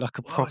makes you look like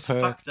a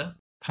proper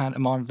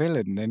pantomime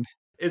villain. Then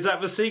is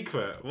that the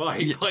secret?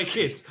 Why my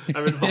kids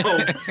are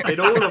involved in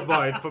all of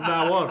mine from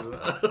now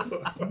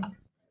on?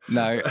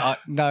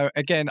 No.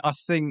 Again, I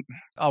think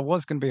I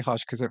was going to be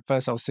harsh, because at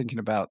first I was thinking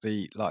about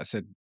like I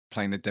said,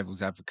 playing the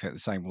devil's advocate,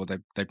 saying, well,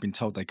 they've been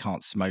told they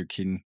can't smoke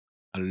in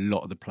a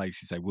lot of the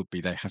places they would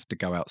be. They have to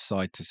go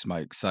outside to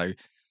smoke. So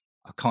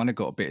I kind of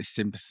got a bit of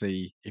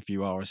sympathy if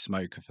you are a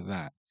smoker for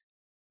that.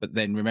 But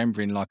then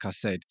remembering, like I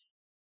said,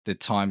 the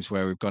times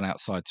where we've gone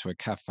outside to a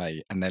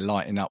cafe and they're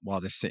lighting up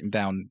while they're sitting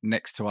down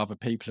next to other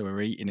people who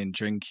are eating and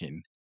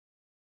drinking.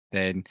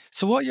 Then,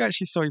 so what are you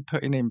actually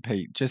putting in,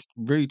 Pete? Just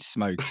rude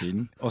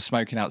smoking or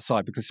smoking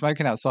outside? Because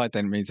smoking outside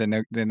then means they're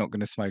not going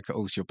to smoke at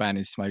all. So you're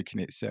banning smoking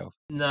itself.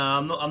 No,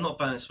 I'm not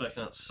banning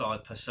smoking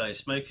outside per se.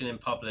 Smoking in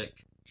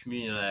public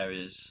communal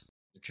areas.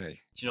 Okay.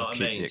 Do you know what I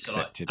mean?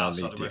 Accepted. So I'll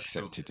outside leave the the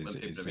restaurant accepted as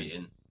when it is. people are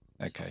eating.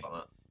 Okay.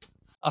 Like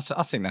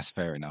I think that's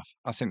fair enough.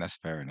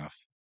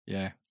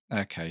 Yeah.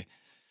 Okay.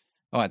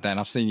 All right, Dan.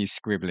 I've seen you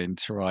scribbling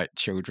to write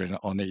children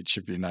on each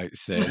of your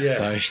notes there.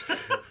 Yeah.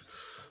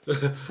 So.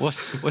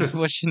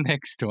 What's your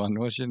next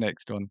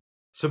one?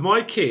 So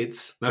my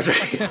kids. No,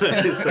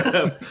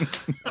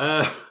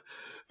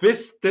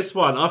 this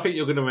one, I think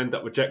you're going to end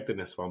up rejecting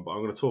this one, but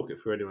I'm going to talk it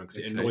through anyway because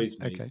it annoys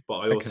me. Okay. But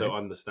I also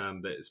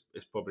understand that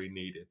it's probably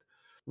needed.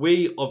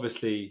 We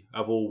obviously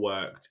have all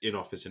worked in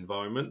office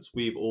environments.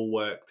 We've all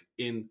worked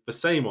in the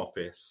same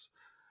office.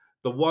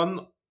 The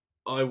one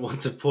I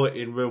want to put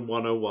in room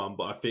 101,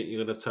 but I think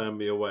you're going to turn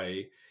me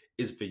away,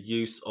 is the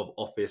use of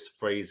office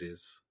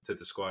phrases to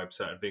describe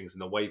certain things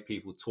and the way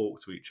people talk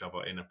to each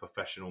other in a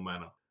professional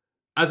manner.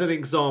 As an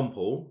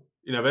example,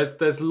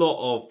 there's a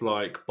lot of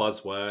like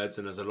buzzwords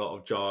and there's a lot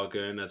of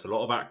jargon, there's a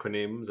lot of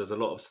acronyms, there's a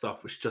lot of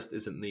stuff which just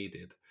isn't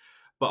needed.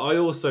 But I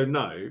also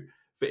know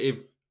that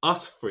if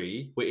us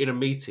three were in a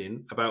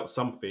meeting about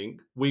something,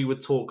 we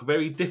would talk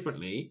very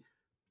differently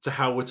to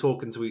how we're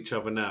talking to each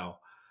other now.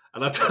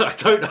 And I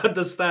don't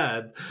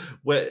understand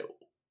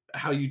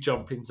how you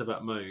jump into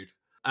that mode.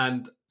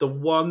 And the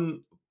one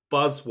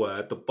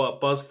buzzword, the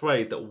buzz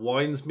phrase that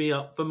winds me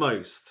up the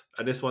most,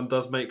 and this one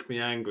does make me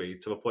angry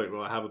to the point where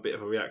I have a bit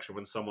of a reaction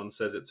when someone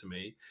says it to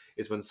me,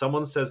 is when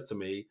someone says to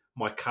me,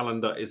 my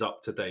calendar is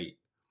up to date.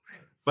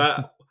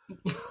 That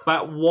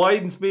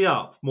winds me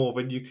up more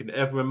than you can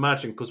ever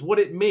imagine, because what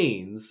it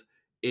means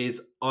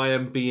is I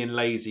am being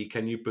lazy.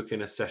 Can you book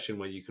in a session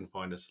where you can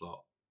find a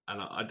slot?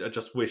 And I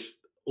just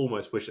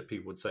almost wish that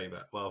people would say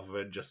that rather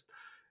than just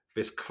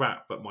this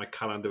crap that my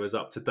calendar is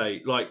up to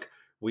date. Like,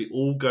 we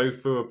all go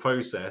through a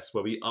process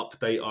where we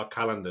update our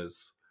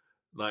calendars.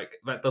 Like,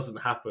 that doesn't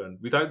happen.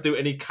 We don't do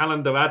any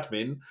calendar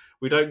admin.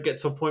 We don't get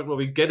to a point where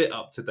we get it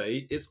up to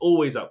date. It's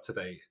always up to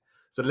date.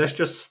 So let's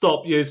just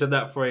stop using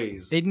that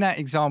phrase. In that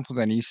example,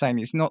 then, you're saying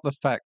it's not the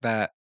fact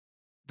that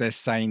they're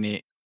saying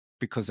it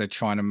because they're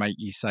trying to make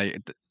you say,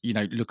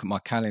 look at my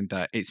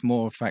calendar. It's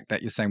more the fact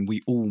that you're saying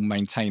we all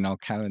maintain our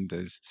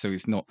calendars, so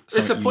it's not.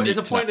 It's a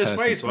pointless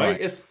phrase, right?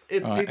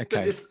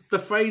 Okay. The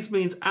phrase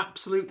means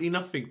absolutely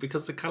nothing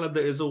because the calendar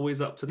is always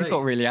up to date. You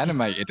got really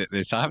animated at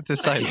this, I have to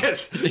say.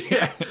 Yes,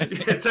 yeah.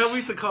 Tell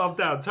me to calm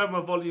down, turn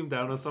my volume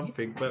down or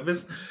something. But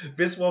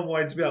this one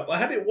winds me up. I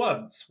had it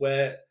once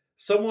where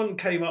someone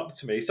came up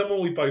to me,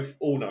 someone we both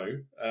all know.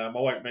 I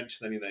won't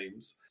mention any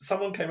names.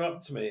 Someone came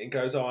up to me and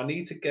goes, "Oh, I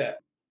need to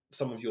get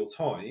some of your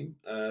time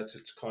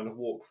to kind of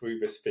walk through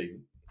this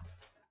thing."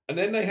 And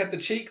then they had the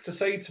cheek to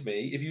say to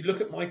me, "If you look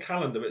at my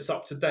calendar, it's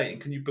up to date,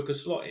 and can you book a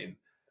slot in?"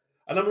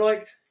 And I'm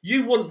like,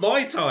 "You want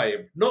my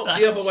time, not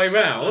the other way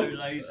around." So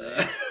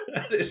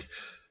lazy.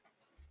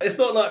 It's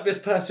not like this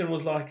person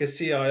was like a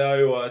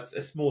CIO or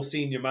a more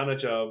senior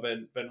manager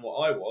than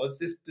what I was.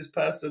 This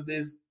person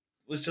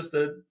was just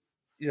a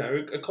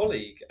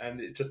colleague, and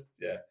it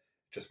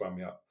just wound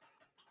me up.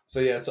 So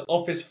yeah, so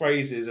office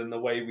phrases and the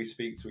way we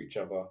speak to each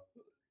other.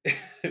 Do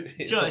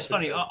you know, it's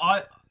funny.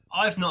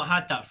 I've not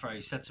had that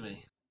phrase said to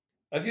me.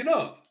 Have you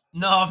not?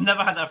 No, I've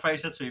never had that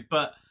phrase said to me.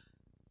 But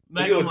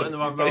maybe I'm not in the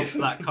right role for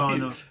that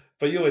kind of.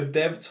 But you're a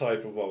dev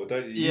type of role,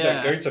 don't you? You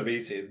don't go to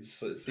meetings,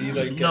 so you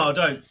don't get... No, I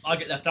don't. I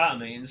get left out of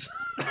meetings.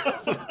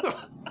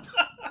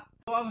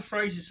 What other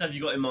phrases have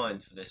you got in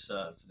mind for this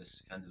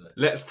candidate?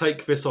 Let's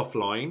take this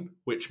offline,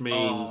 which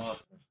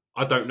means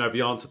I don't know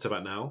the answer to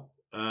that now,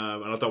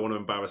 and I don't want to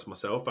embarrass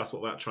myself. That's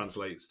what that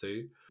translates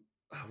to.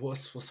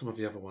 What's some of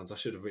the other ones? I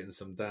should have written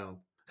some down.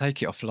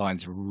 Take it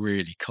offline's a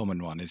really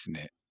common one, isn't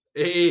it?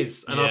 It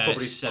is, and Yeah,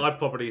 I'd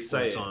probably all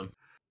say the it. time.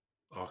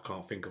 I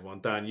can't think of one.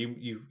 Dan,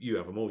 you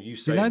have them all. You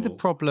say Do you know them the all.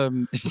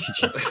 problem?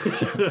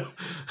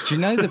 Do you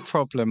know the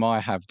problem I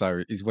have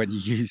though is when you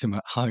use them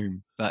at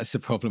home. That's the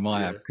problem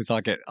I have, because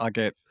I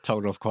get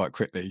told off quite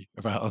quickly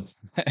about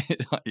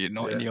like, you're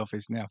not in the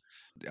office now.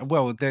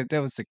 Well,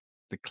 there was the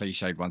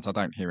cliched ones. I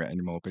don't hear it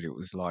anymore, but it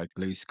was like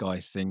blue sky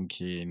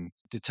thinking.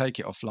 To take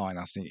it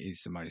offline, I think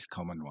is the most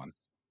common one.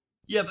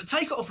 Yeah, but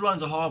take it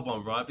offline's a hard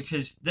one, right?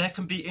 Because there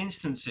can be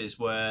instances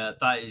where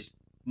that is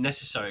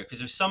necessary.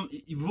 Because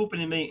you've all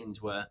been in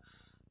meetings where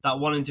that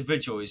one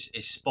individual is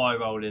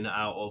spiraling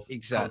out of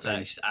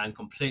context and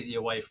completely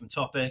away from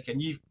topic,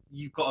 and you've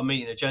got a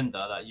meeting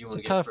agenda that you want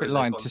to get through. It's a perfect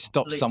line to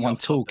stop someone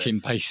talking,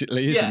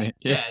 basically, isn't it?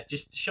 Yeah,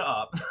 just shut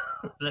up.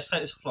 Let's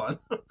take this offline.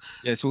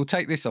 Yeah, so we'll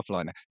take this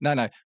offline.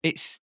 No,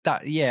 it's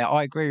that. Yeah,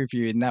 I agree with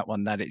you in that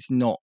one. That it's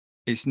not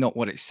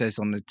what it says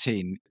on the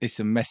tin. It's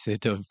a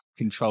method of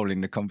controlling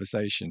the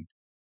conversation.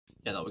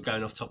 Yeah, that we're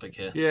going off topic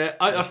here. Yeah,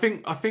 I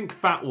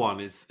think that one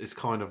is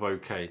kind of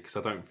okay, because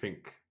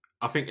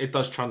I think it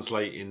does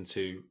translate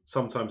into,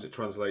 sometimes it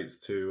translates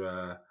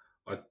to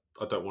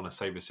I don't want to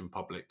say this in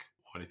public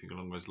or anything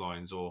along those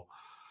lines, or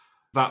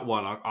that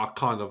one I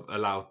kind of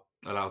allowed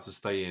to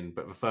stay in,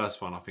 but the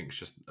first one I think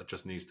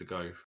just needs to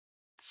go.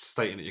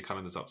 Stating that your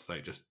calendar's up to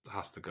date just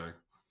has to go.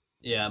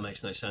 Yeah, it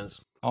makes no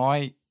sense.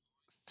 I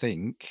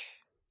think,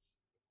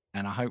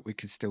 and I hope we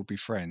can still be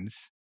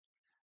friends,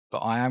 but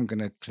I am going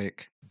to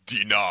click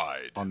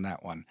Denied on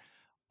that one.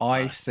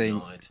 I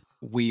think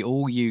we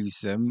all use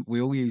them.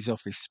 We all use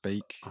office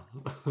speak.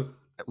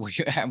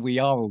 We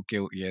are all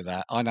guilty of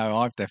that. I know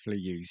I've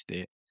definitely used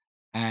it.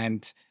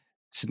 And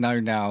to know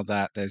now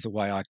that there's a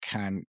way I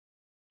can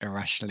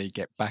irrationally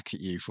get back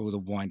at you for all the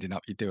winding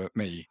up you do at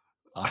me,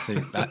 I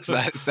think that's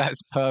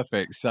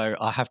perfect. So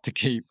I have to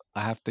keep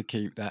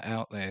that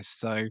out there.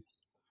 So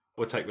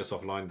we'll take this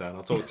offline, Dan.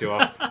 I'll talk to you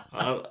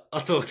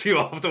I'll talk to you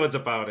afterwards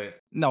about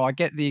it. No, I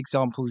get the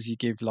examples you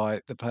give,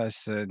 like the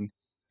person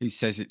who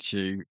says it to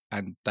you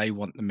and they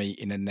want the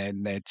meeting and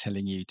then they're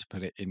telling you to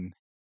put it in.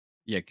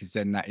 Yeah, because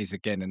then that is,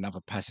 again, another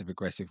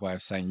passive-aggressive way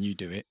of saying you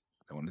do it.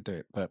 I don't want to do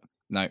it. But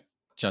no,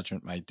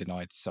 judgment made,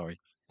 denied. Sorry.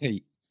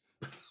 Pete.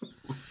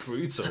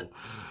 Brutal.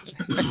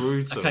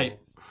 Okay,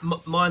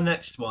 my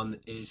next one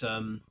is,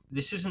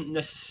 this isn't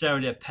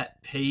necessarily a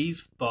pet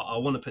peeve, but I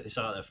want to put this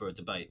out there for a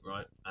debate,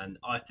 right? And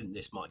I think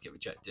this might get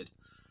rejected,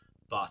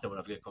 but I think we'll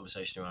have a good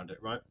conversation around it,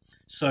 right?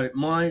 So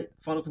my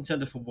final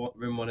contender for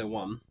Room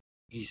 101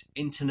 is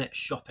internet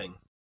shopping.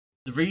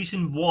 The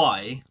reason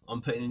why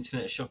I'm putting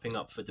internet shopping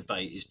up for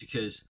debate is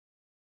because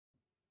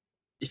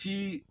if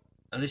you,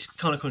 and this is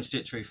kind of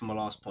contradictory from my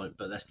last point,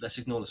 but let's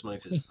ignore the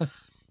smokers.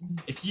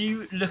 If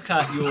you look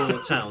at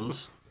your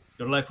towns,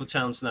 your local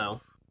towns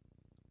now,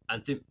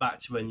 and think back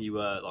to when you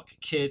were like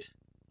a kid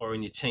or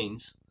in your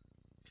teens,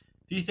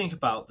 if you think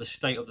about the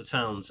state of the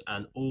towns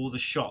and all the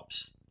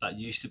shops that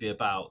used to be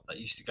about, that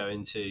used to go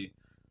into,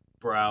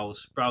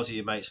 browse with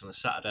your mates on a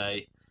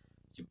Saturday,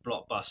 your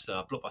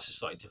Blockbuster. Blockbuster is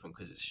slightly different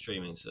because it's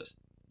streaming, so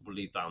we'll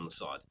leave that on the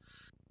side.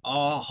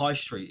 Our high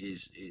street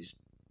is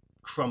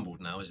crumbled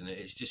now, isn't it?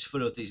 It's just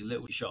full of these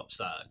little shops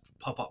that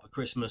pop up at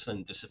Christmas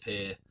and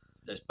disappear.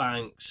 There's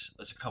banks,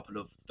 there's a couple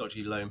of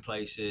dodgy loan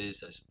places,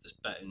 there's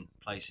betting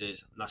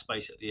places, and that's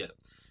basically it.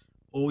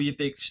 All your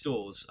big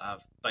stores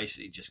have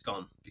basically just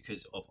gone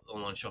because of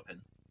online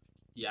shopping,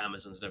 your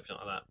Amazons and everything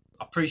like that.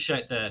 I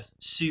appreciate they're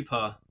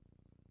super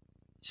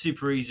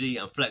easy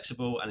and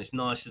flexible, and it's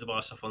nice to buy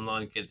stuff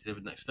online and get it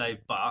delivered the next day,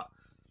 but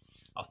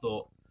I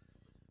thought,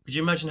 could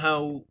you imagine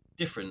how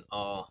different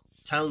our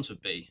towns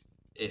would be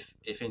if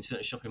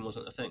internet shopping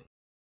wasn't a thing?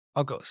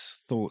 I've got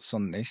thoughts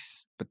on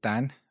this, but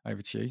Dan,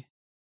 over to you.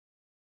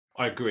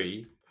 I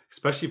agree,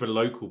 especially for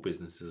local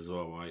businesses as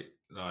well, right?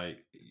 Like,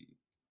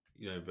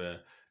 you know,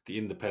 the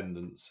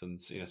independents and,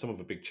 you know, some of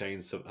the big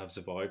chains have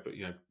survived, but,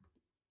 you know,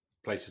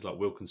 places like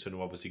Wilkinson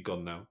are obviously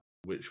gone now,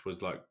 which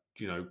was like,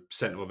 you know,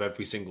 centre of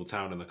every single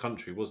town in the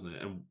country, wasn't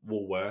it? And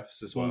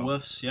Woolworths as well.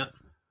 Woolworths, yeah.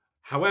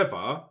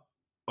 However,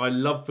 I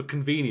love the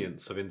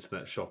convenience of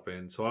internet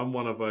shopping. So I'm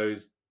one of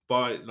those,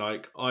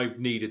 I've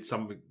needed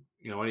something,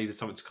 you know, I needed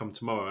something to come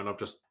tomorrow, and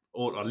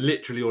I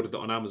literally ordered it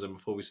on Amazon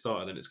before we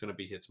started, and it's going to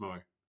be here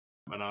tomorrow.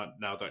 And I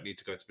now don't need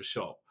to go to the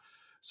shop.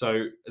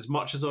 So as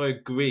much as I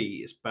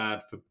agree it's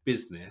bad for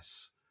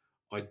business,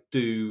 I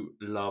do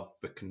love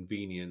the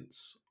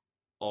convenience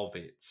of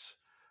it.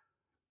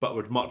 but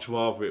would much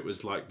rather it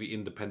was like the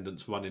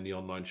independents running the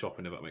online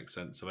shopping, if that makes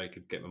sense, so they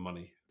could get the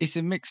money. It's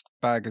a mixed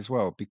bag as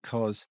well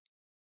because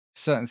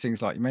certain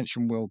things like you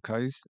mentioned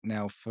Wilco's.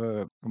 Now,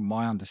 from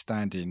my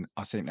understanding,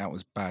 I think that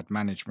was bad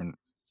management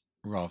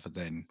rather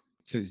than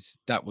because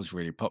that was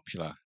really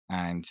popular.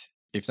 And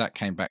if that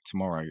came back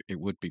tomorrow, it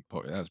would be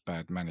popular. That was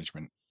bad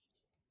management.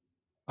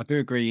 I do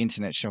agree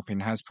internet shopping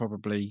has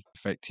probably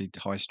affected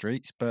high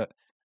streets, but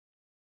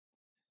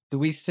do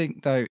we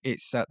think though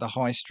it's that the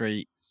high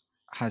street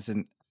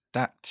hasn't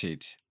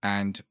adapted?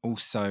 And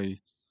also,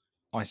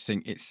 I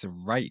think it's the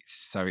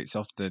rates. So it's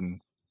often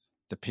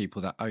the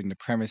people that own the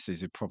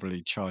premises are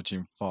probably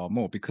charging far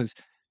more because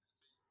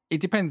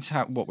it depends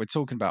what we're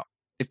talking about.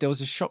 If there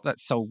was a shop that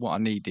sold what I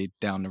needed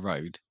down the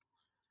road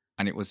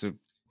and it was a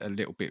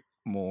little bit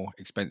more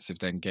expensive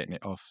than getting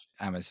it off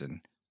Amazon,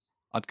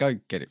 I'd go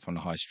get it from the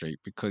high street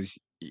because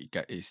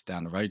it's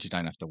down the road. You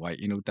don't have to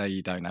wait in all day.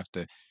 You don't have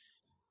to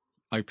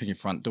open your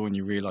front door and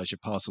you realise your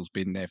parcel's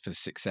been there for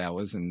 6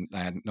 hours and they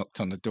hadn't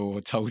knocked on the door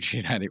or told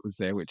you that it was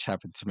there, which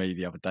happened to me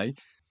the other day.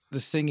 The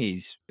thing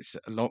is, it's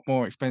a lot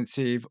more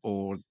expensive,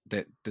 or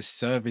that the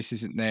service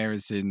isn't there,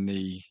 as in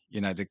the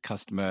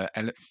customer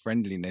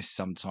friendliness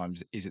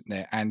sometimes isn't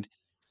there. And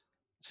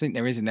I think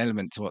there is an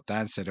element to what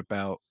Dan said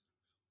about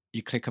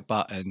you click a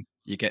button,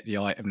 you get the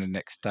item the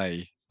next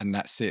day, and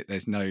that's it.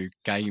 There's no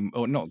game,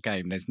 or not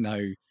game. There's no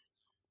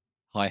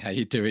hi, how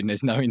you doing?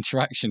 There's no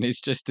interaction.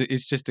 It's just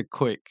a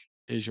quick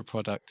here's your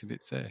product and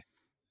it's there.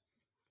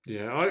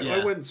 Yeah, I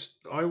Yeah. went.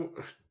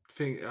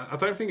 I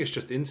don't think it's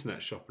just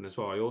internet shopping as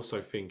well. I also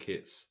think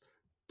it's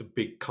the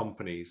big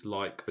companies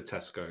like the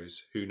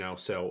Tesco's who now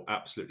sell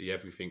absolutely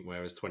everything,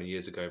 whereas 20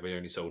 years ago they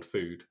only sold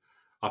food.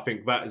 I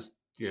think that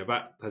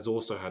has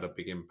also had a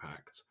big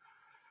impact.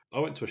 I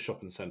went to a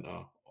shopping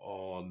centre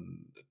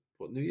on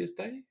New Year's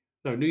Day?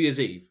 No, New Year's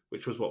Eve,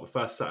 which was the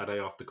first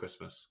Saturday after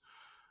Christmas,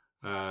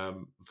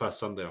 first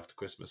Sunday after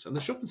Christmas, and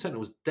the shopping centre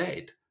was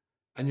dead.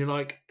 And you're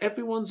like,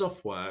 everyone's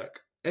off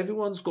work,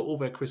 everyone's got all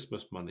their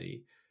Christmas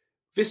money.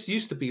 This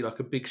used to be like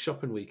a big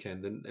shopping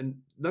weekend,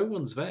 and no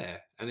one's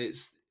there, and it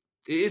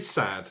is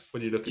sad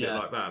when you look at it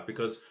like that,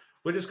 because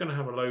we're just going to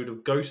have a load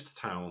of ghost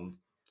towns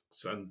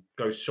and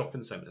ghost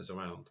shopping centres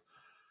around,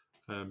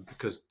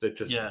 because they're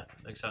just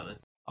exactly.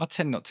 I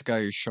tend not to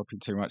go shopping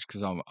too much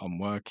because I'm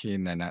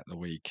working. Then at the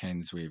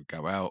weekends we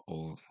go out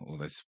or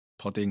there's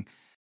podding.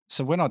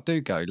 So when I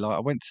do go, like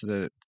I went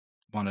to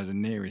one of the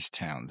nearest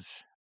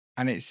towns,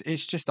 and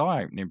it's just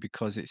eye opening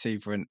because it's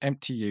either an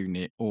empty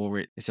unit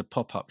or it's a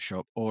pop up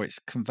shop or it's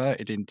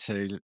converted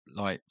into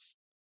like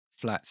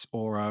flats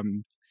or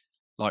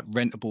like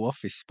rentable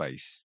office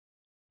space.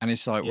 And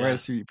it's like Yeah.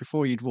 whereas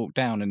before you'd walk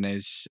down and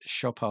there's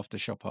shop after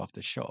shop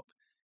after shop.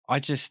 I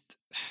just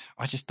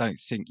don't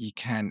think you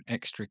can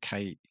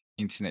extricate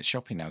internet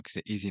shopping now because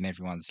it is in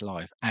everyone's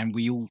life and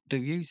we all do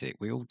use it.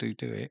 We all do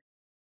it.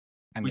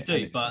 And We and do,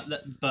 it's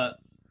but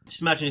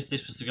just imagine if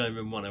this was to go in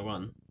Room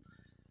 101,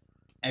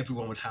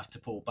 everyone would have to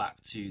pull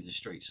back to the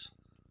streets.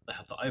 They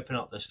have to open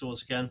up their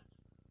stores again.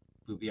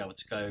 We'll be able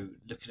to go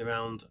looking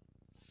around,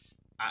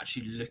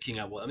 actually looking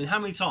at what. I mean, how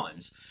many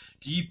times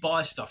do you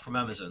buy stuff from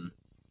Amazon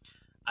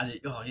and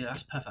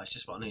that's perfect, it's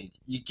just what I need.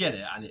 You get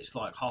it and it's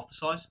like half the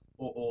size,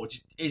 or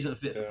just isn't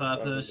fit for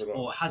purpose,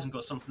 or it hasn't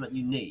got something that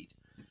you need.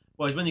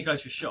 Whereas when you go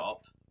to a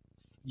shop,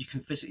 you can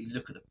physically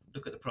look at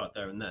the product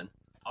there and then.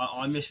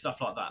 I miss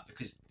stuff like that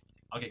because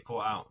I get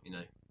caught out,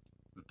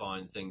 with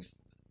buying things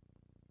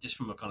just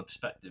from a kind of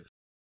perspective.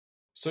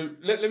 So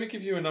let me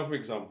give you another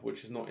example,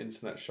 which is not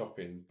internet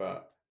shopping,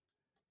 but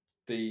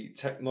the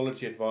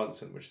technology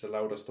advancement which has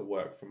allowed us to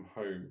work from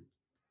home,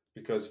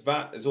 because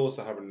that is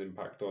also having an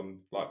impact on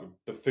like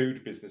the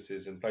food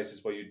businesses and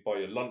places where you'd buy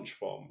your lunch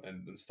from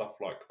and stuff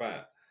like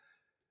that.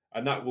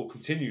 And that will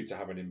continue to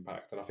have an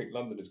impact. And I think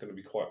London is going to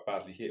be quite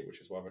badly hit,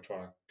 which is why we're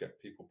trying to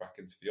get people back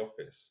into the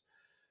office.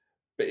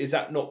 But is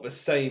that not the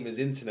same as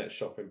internet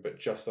shopping, but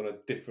just on a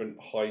different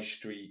high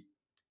street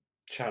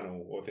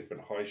channel or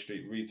different high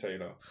street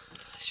retailer?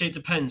 See, it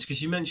depends,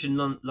 because you mentioned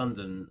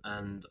London,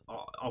 and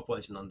I've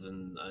worked in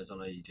London, as I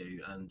know you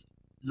do, and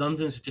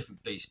London's a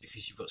different beast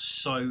because you've got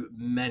so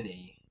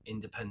many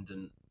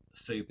independent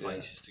food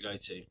places to go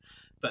to.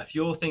 But if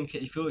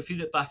you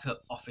look back at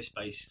office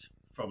based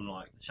from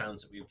like the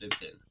towns that we've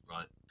lived in,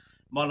 right?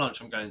 My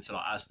lunch, I'm going to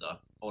like Asda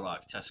or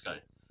like Tesco.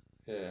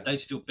 Yeah, they'd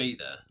still be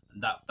there,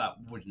 and that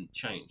wouldn't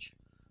change.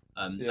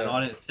 And I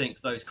don't think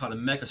those kind of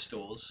mega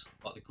stores,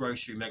 like the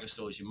grocery mega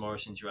stores, your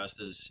Morrisons, your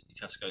Asda's,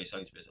 your Tesco, your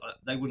Sainsbury's,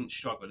 they wouldn't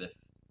struggle if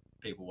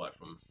people work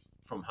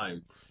from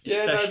home,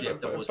 especially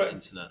if there wasn't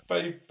internet.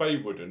 They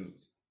wouldn't.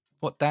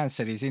 what Dan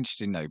said is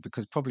interesting though,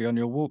 because probably on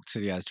your walk to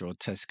the Asda or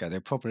Tesco,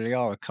 there probably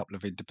are a couple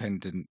of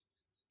independent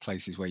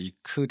places where you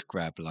could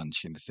grab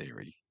lunch in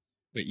theory,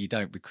 but you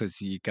don't because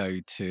you go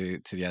to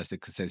the Asda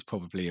because there's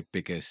probably a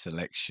bigger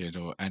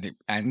selection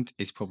and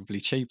it's probably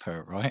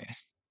cheaper, right?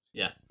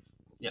 Yeah.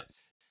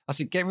 I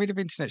think getting rid of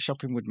internet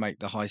shopping would make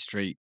the high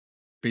street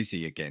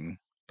busy again,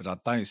 but I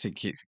don't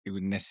think it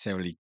would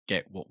necessarily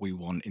get what we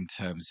want in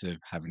terms of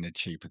having the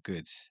cheaper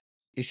goods.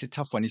 It's a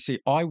tough one. You see,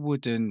 I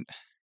wouldn't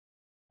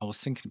I was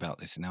thinking about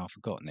this and now I've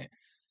forgotten it.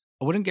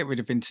 I wouldn't get rid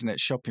of internet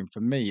shopping.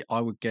 For me,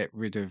 I would get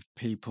rid of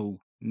people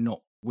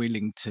not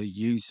willing to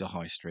use the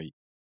high street,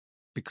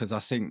 because I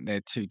think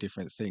they're two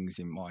different things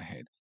in my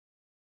head.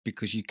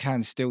 Because you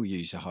can still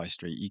use the high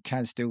street, you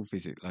can still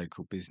visit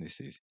local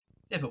businesses.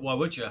 Yeah, but why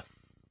would you?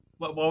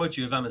 Why would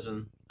you with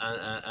Amazon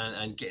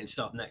and getting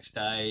stuff next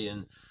day?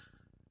 And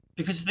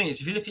because the thing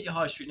is, if you look at your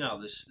high street now,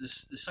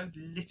 there's so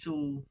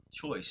little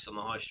choice on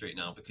the high street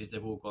now because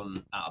they've all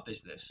gone out of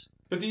business.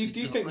 But do you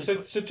There's think no so?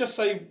 choice. So just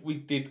say we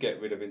did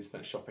get rid of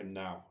internet shopping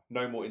now,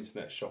 no more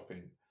internet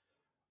shopping.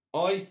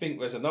 I think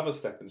there's another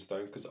stepping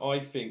stone, because I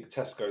think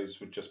Tesco's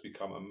would just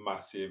become a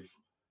massive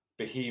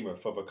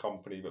behemoth of a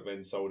company that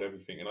then sold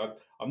everything, and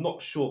I'm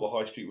not sure the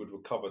high street would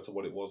recover to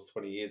what it was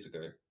 20 years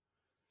ago,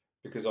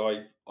 because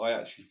I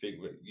actually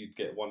think that you'd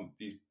get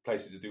these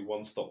places to do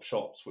one-stop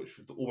shops, which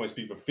would almost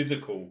be the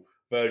physical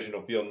version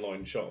of the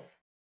online shop.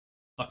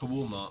 Like a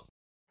Walmart.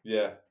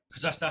 Yeah,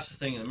 Because that's the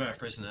thing in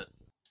America, isn't it?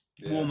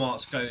 yeah.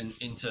 Walmart's going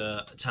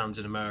into towns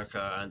in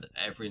America and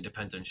every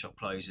independent shop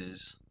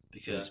closes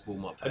because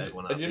Walmart paid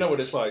everyone out. And you know what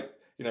it's like?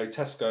 You know,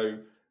 Tesco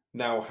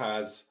now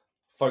has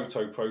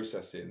photo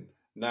processing,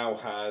 now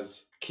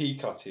has key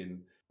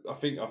cutting. I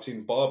think I've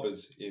seen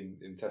barbers in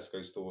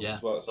Tesco stores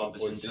as well at some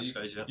barbers in point. So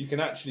Tesco's, yeah. you can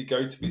actually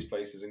go to these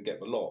places and get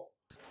the lot.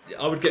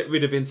 I would get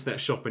rid of internet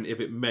shopping if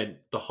it meant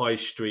the high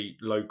street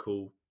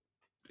local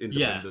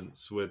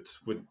independents would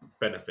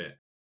benefit.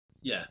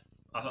 Yeah,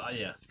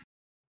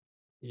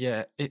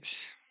 Yeah, it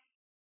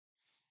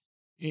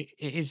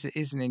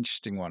is an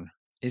interesting one.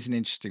 It's an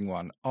interesting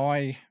one.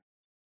 The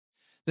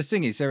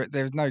thing is,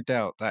 there's no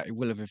doubt that it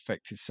will have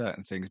affected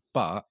certain things,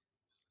 but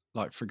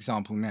like for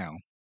example, now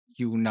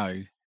you'll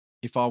know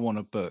if I want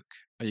a book,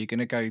 are you going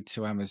to go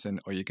to Amazon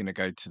or are you going to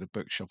go to the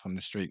bookshop on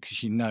the street?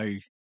 Because you know,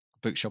 the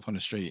bookshop on the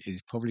street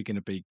is probably going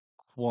to be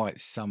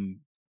quite some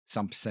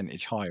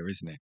percentage higher,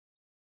 isn't it?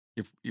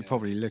 You're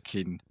probably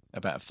looking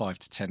about a 5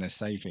 to 10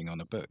 saving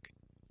on a book.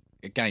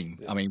 A game.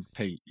 Yeah. I mean,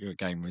 Pete, you're a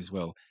gamer as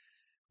well.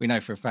 We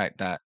know for a fact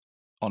that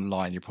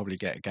online you probably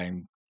get a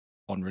game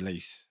on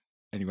release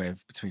anywhere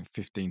between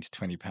 £15 to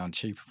 £20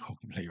 cheaper,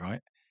 probably,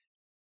 right?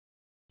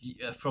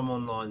 from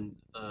online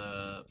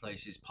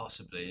places,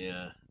 possibly.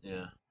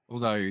 Yeah.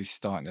 Although it's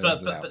starting to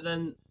level out. But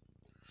then,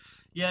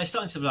 yeah, it's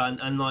starting to level out,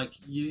 and like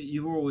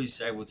you were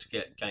always able to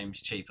get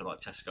games cheaper, like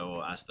Tesco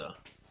or Asda.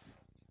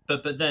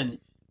 But then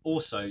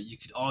also you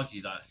could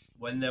argue that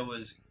when there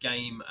was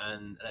Game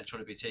and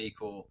Electronic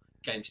Boutique or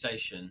Game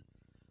Station,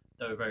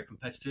 they were very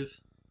competitive.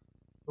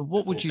 But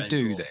what would you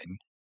do Raw. then?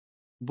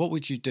 What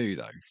would you do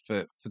though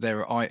for there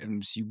are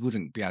items you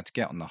wouldn't be able to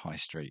get on the high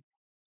street?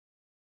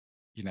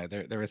 You know,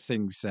 there are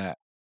things that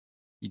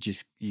you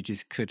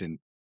just couldn't.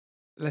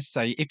 Let's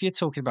say if you're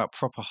talking about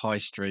proper high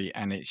street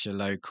and it's your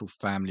local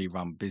family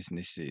run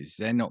businesses,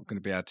 they're not going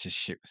to be able to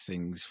ship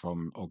things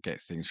from or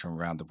get things from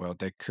around the world.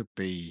 There could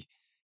be,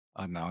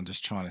 I don't know, I'm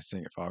just trying to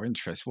think of our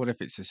interest. What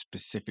if it's a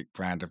specific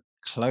brand of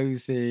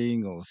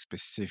clothing or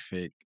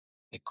specific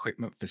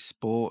equipment for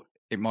sport?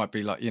 It might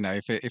be like, you know,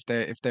 if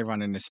they're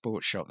running a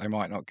sports shop, they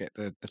might not get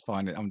the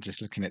fine. I'm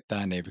just looking at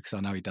Dan here because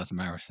I know he does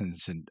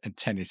marathons and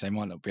tennis. They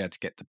might not be able to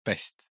get the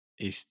best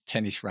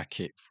tennis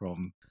racket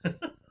from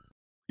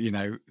you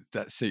know,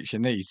 that suits your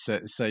needs.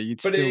 So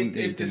you'd But still need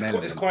it's an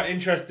element. It's quite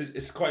interesting.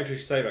 It's quite interesting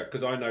to say that,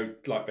 because I know,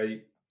 like,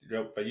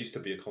 there used to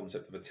be a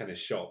concept of a tennis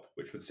shop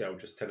which would sell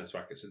just tennis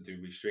rackets and do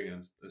restringing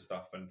and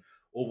stuff, and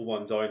all the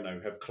ones I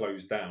know have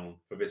closed down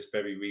for this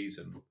very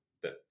reason,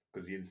 that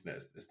because the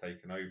internet has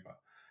taken over.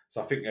 So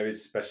I think there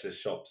is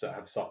specialist shops that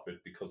have suffered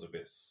because of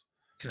this.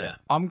 Yeah.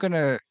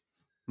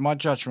 My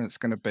judgment's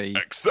gonna be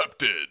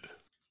Accepted.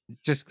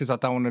 just because I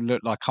don't want to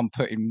look like I'm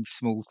putting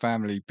small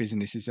family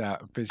businesses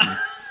out of business.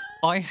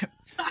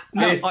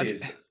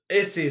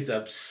 This is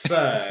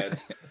absurd.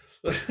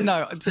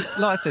 No,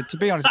 like I said, to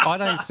be honest,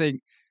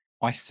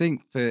 I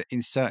think that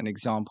in certain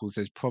examples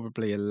there's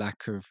probably a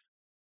lack of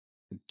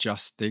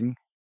adjusting,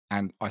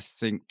 and I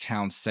think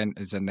town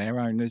centres and their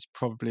owners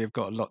probably have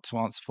got a lot to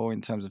answer for in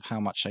terms of how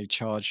much they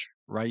charge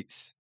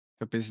rates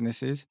for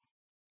businesses.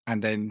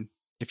 And then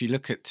if you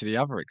look at to the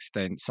other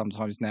extent,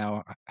 sometimes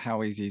now,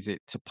 how easy is it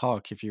to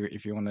park if you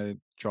want to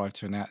drive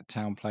to an out of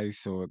town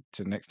place or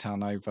to the next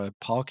town over?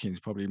 Parking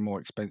is probably more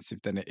expensive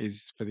than it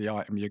is for the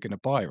item you're going to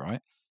buy, right?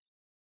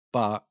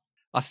 But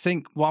I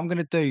think what I'm going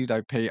to do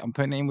though, Pete, I'm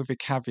putting it in with a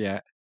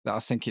caveat that I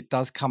think it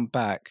does come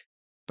back,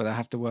 but I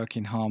have to work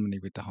in harmony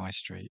with the high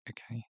street.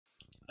 Okay.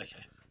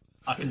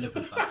 I can live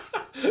with that.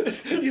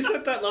 You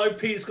said that like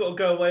Pete's got to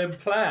go away and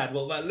plan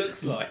what that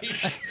looks like.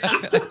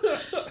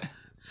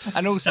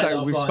 And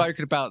also, we've offline.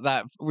 spoken about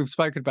that. We've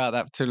spoken about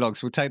that for too long,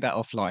 so we'll take that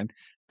offline.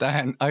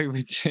 Dan,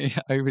 over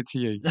to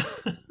you.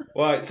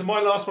 Right, so my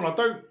last one, I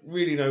don't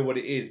really know what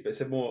it is, but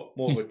it's a more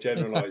of a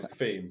generalised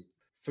theme.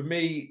 For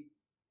me,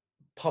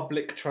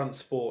 public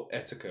transport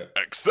etiquette.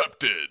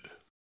 Accepted.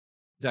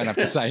 Don't have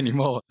to say any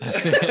more.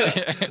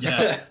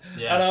 Yeah.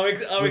 And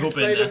We've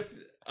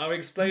I'll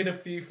explain a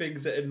few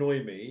things that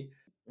annoy me.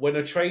 When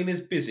a train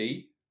is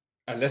busy,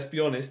 and let's be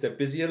honest, they're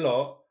busy a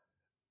lot,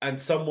 and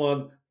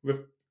someone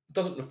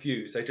doesn't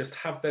refuse. They just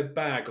have their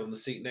bag on the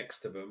seat next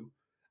to them,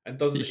 and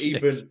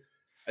Yes.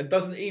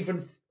 doesn't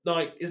even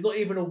like is not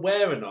even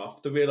aware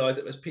enough to realise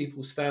that there's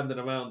people standing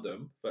around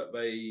them that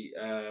they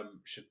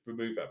should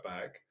remove that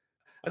bag.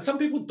 And some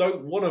people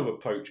don't want to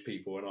approach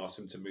people and ask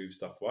them to move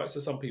stuff, right? So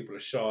some people are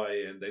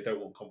shy and they don't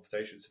want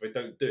confrontation, so they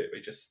don't do it.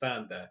 They just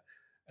stand there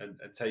and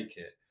take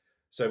it.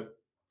 So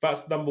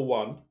that's number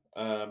one,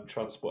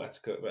 transport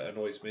etiquette that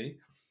annoys me.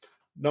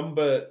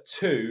 Number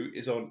two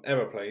is on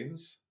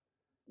aeroplanes.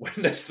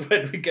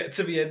 When we get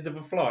to the end of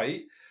a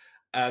flight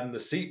and the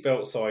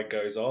seatbelt sign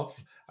goes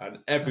off and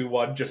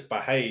everyone just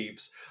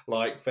behaves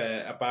like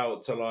they're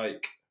about to,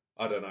 like,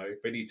 I don't know,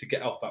 they need to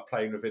get off that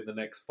plane within the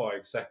next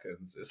 5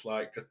 seconds. It's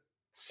like, just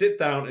sit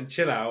down and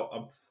chill out.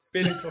 I'm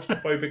feeling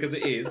claustrophobic as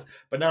it is,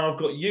 but now I've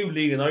got you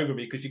leaning over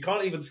me because you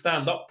can't even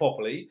stand up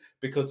properly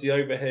because the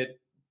overhead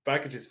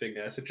baggages thing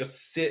there. So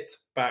just sit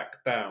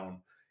back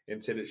down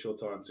until it's your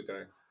time to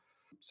go.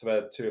 So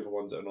they're two of the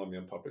ones that annoy me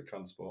on public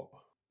transport.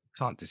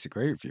 Can't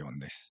disagree with you on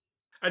this.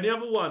 And the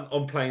other one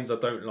on planes I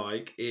don't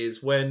like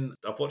is when,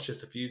 I've watched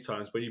this a few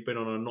times, when you've been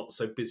on a not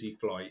so busy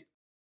flight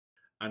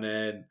and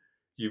then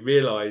you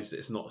realise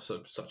it's not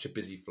such a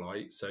busy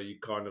flight. So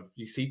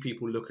you see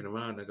people looking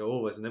around and go,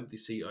 oh, there's an empty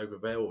seat over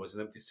there, or there's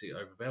an empty seat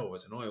over there, or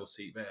there's an aisle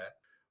seat there,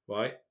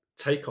 right?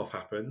 Takeoff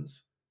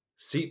happens,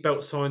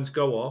 seatbelt signs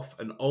go off,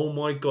 and oh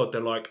my God, they're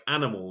like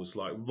animals,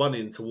 like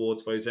running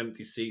towards those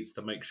empty seats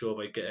to make sure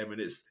they get them.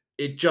 And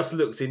it just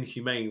looks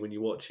inhumane when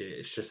you watch it.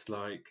 It's just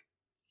like,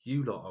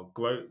 you lot are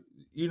grown,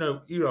 you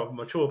are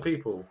mature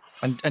people.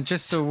 And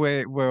just so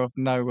we're of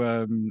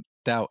no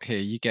doubt here,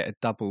 you get a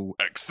double,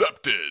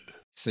 Accepted.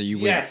 so you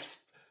win.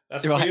 Yes,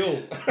 that's Right.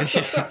 real.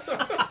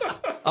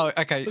 Oh,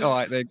 okay. All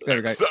right. There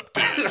we go.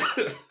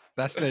 Accepted.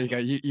 There you go.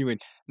 You win.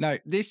 No,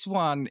 this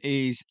one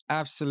is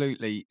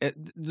absolutely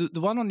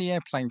the one on the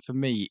airplane for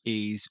me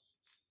is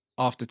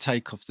after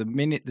takeoff. The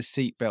minute the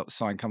seatbelt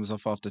sign comes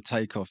off after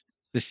takeoff,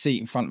 the seat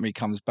in front of me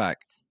comes back.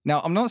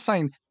 Now, I'm not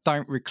saying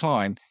don't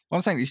recline. What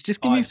I'm saying is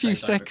just give me a few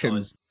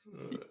seconds.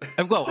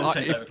 Well,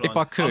 if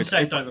I could, I'm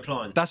saying don't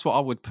recline. That's what I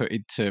would put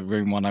into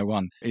room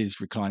 101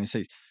 is reclining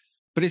seats.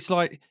 But it's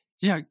like,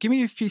 give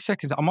me a few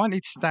seconds. I might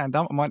need to stand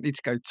up. I might need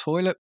to go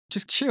toilet.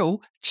 Just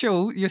chill.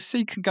 Your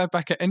seat can go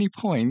back at any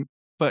point.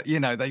 But,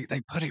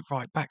 they put it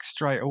right back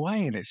straight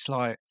away. And it's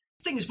like...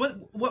 The thing is,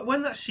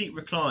 when that seat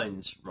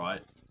reclines,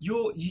 right,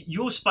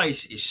 your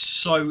space is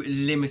so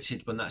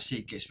limited when that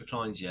seat gets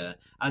reclined, yeah?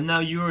 And now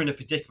you're in a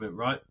predicament,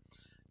 right?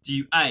 Do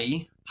you,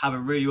 A, have a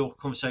really awkward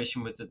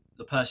conversation with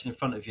the person in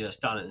front of you that's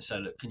done it and say,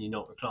 look, can you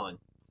not recline?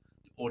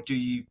 Or do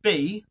you,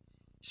 B,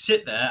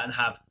 sit there and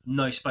have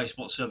no space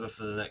whatsoever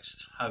for the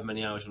next however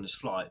many hours on this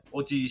flight?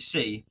 Or do you,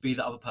 C, be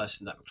the other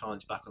person that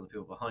reclines back on the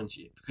people behind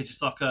you? Because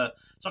it's like a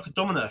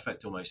domino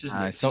effect almost,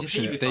 isn't it? It's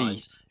option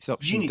D. It's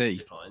option you need D.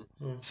 to decline.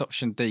 It's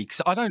option D.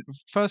 Because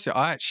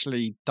I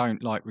actually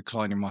don't like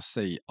reclining my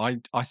seat. I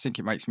think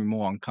it makes me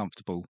more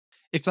uncomfortable.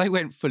 If they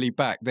went fully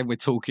back, then we're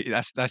talking.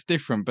 That's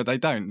different, but they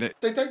don't.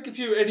 They don't give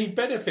you any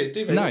benefit,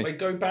 do they? No. They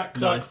go back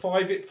like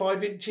 5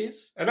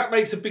 inches, and that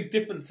makes a big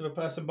difference to the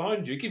person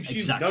behind you. It gives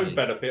you no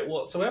benefit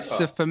whatsoever.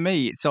 So for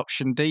me, it's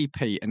option D,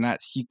 Pete, and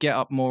that's you get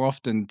up more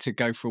often to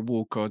go for a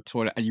walk or a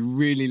toilet, and you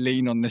really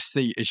lean on the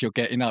seat as you're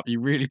getting up.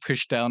 You really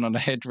push down on the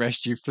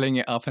headrest, you fling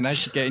it up, and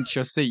as you get into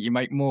your seat, you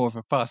make more of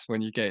a fuss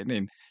when you're getting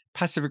in.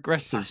 Passive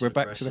aggressive. We're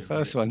back to the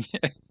first one.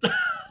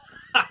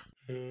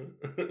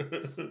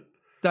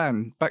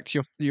 Dan, back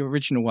to your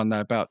original one though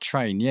about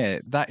train. Yeah,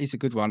 that is a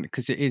good one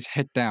because it is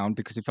head down.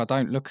 Because if I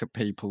don't look at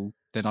people,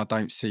 then I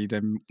don't see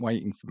them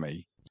waiting for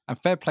me.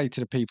 And fair play to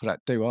the people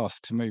that do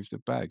ask to move the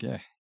bag. Yeah.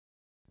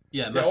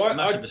 Yeah,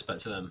 massive respect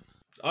to them.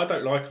 I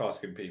don't like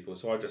asking people,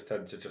 so I just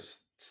tend to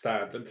just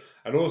stand.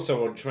 And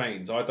also on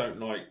trains, I don't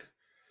like,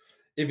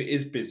 if it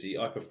is busy,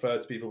 I prefer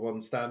to be the one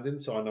standing,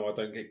 so I know I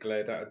don't get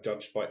glared at and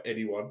judged by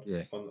anyone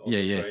on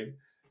the train.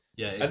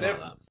 Yeah, it's like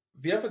that.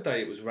 The other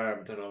day it was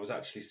rammed and I was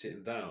actually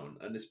sitting down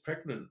and this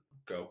pregnant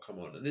girl come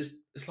on and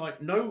it's like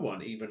no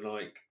one even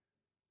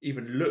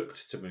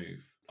looked to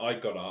move. I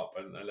got up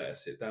and I let her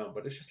sit down,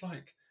 but it's just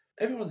like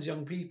everyone's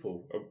young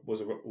people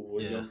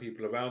young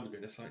people around me,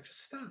 and it's like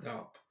just stand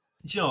up.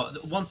 Do you know,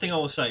 one thing I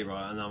will say,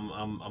 right, and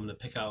I'm going to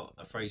pick out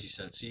a phrase you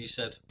said. So you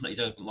said that you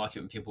don't like it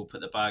when people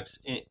put their bags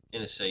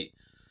in a seat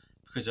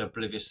because they're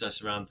oblivious to their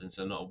surroundings,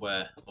 they're not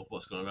aware of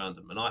what's going around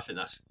them, and I think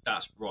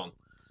that's wrong.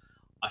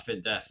 I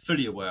think they're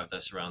fully aware of their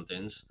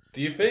surroundings.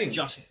 Do you think?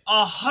 Just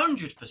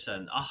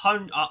 100%.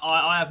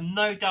 I have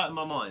no doubt in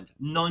my mind.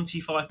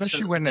 95%.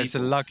 Especially when there's a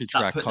luggage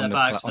rack on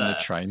the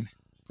train.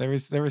 There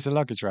is a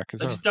luggage rack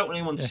as well. They just don't want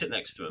anyone to sit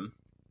next to them,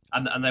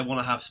 and they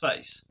want to have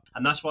space,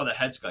 and that's why their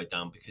heads go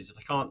down, because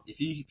if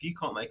you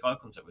can't make eye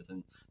contact with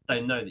them, they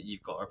know that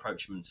you've got to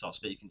approach them and start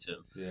speaking to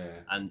them. Yeah.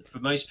 And for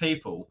most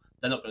people,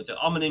 they're not going to do it.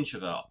 I'm an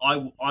introvert.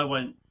 I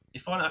won't.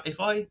 If I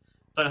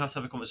don't have to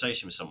have a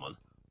conversation with someone,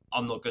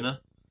 I'm not gonna.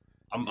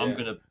 I'm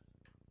gonna,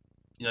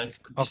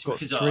 I've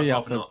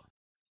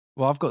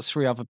got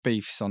three other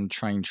beefs on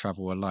train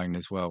travel alone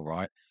as well,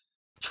 right?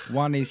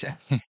 One is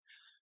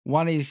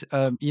One is,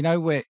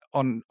 where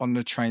on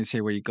the trains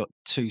here where you've got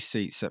two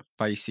seats that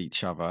face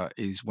each other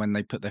is when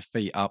they put their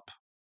feet up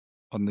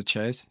on the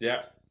chairs.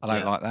 Yeah. I don't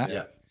Yeah, like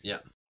that. Yeah.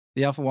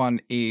 The other one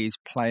is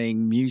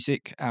playing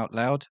music out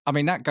loud. I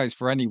mean, that goes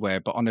for anywhere,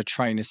 but on a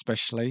train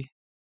especially.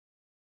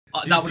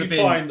 That would have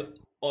been. Find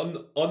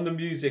on the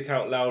music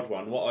out loud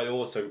one, what I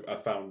also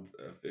found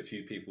a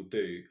few people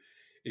do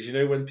is,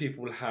 when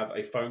people have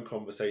a phone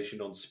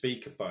conversation on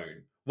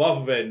speakerphone,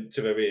 rather than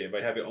to their ear,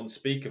 they have it on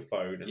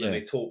speakerphone and then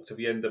they talk to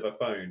the end of a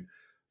phone.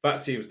 That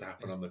seems to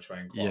happen on the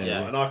train quite a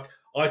lot.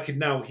 And I can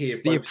now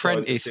hear The both sides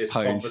of Apprentice this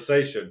pose.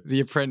 conversation. The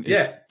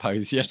Apprentice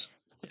pose, yeah.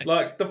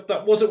 Like,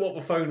 that wasn't what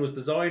the phone was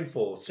designed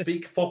for.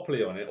 Speak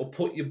properly on it or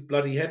put your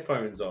bloody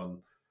headphones on.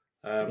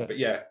 But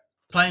yeah.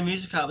 Playing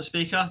music out of a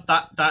speaker,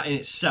 that in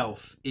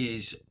itself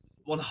is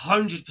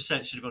 100%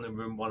 should have gone in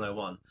room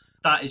 101.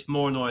 That is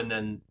more annoying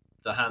than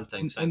the hand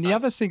thing. And the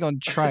other thing on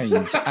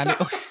trains, and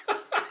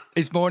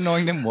it's more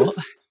annoying than what?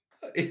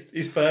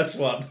 His first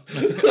one.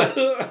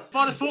 If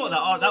I'd have thought of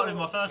that would have been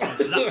my first one,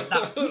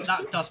 because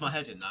that does my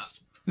head in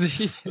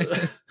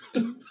that.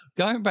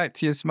 Going back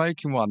to your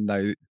smoking one,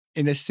 though,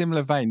 in a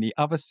similar vein, the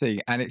other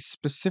thing, and it's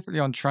specifically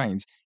on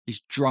trains,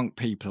 is drunk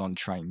people on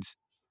trains.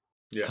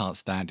 Yeah. Can't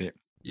stand it.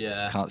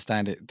 Yeah. Can't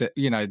stand it.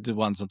 The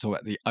ones I'm talking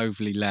about, the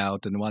overly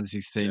loud and the ones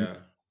who think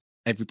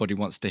everybody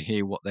wants to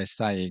hear what they're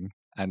saying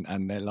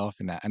and they're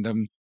laughing at. And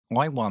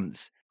I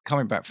once,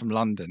 coming back from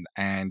London,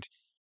 and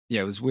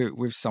it was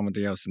with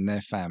somebody else and their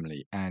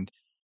family, and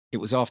it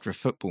was after a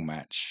football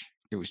match.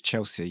 It was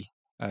Chelsea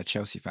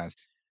fans.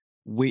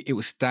 It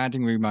was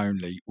standing room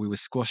only. We were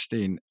squashed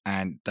in,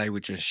 and they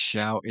were just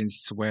shouting,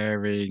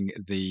 swearing,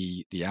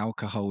 the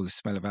alcohol, the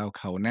smell of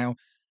alcohol. Now,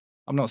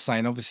 I'm not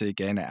saying, obviously,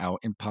 again, out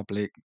in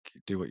public,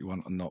 do what you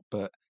want or not,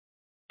 but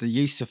the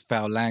use of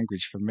foul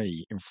language for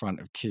me in front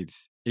of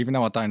kids, even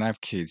though I don't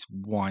have kids,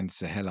 winds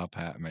the hell up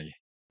out of me.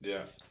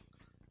 Yeah.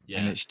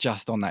 And it's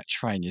just on that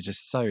train, you're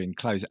just so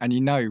enclosed. And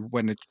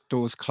when the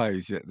doors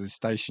close at the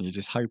station, you're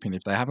just hoping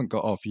if they haven't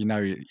got off,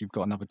 you've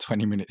got another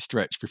 20-minute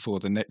stretch before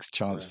the next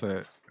chance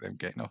for them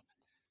getting off.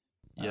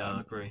 Yeah,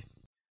 I agree.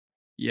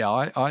 Yeah,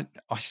 I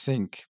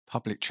think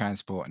public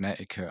transport and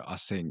etiquette, I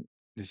think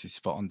this is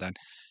spot on, Dan.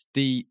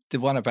 The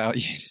one about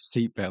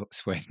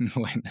seatbelts when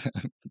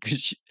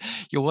because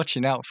you're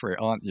watching out for it,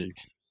 aren't you,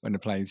 when the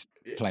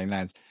plane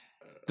lands?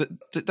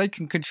 That they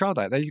can control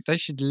that. They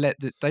should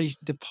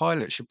the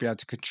pilot should be able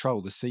to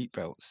control the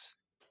seatbelts,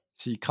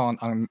 so you can't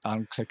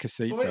unclick a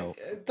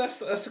seatbelt.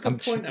 That's a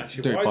good point,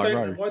 actually.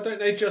 Why don't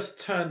they just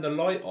turn the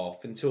light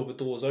off until the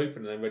door's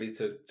open and they're ready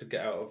to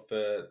get out of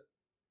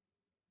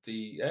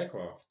the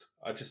aircraft?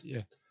 I just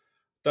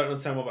don't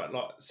understand what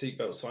about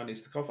seatbelt sign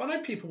needs to come off. I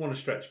know people want to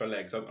stretch their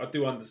legs. I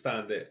do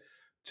understand it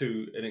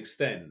to an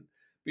extent.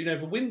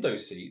 But, the window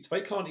seats, they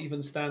can't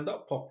even stand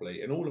up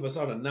properly. And all of a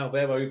sudden, now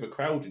they're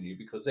overcrowding you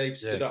because they've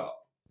stood up.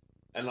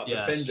 And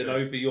they're bending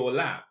over your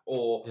lap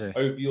or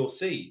over your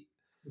seat.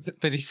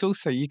 But it's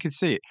also, you can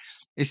see it.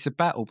 It's a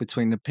battle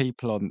between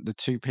the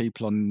two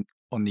people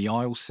on the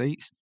aisle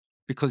seats,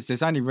 because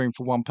there's only room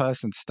for one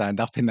person to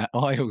stand up in that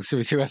aisle. So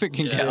it's whoever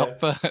can get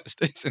up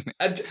first, isn't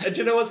it? And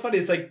you know what's funny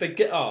is they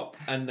get up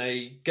and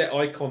they get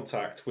eye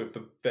contact with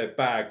their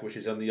bag, which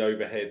is on the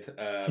overhead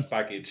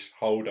baggage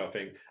holder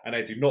thing, and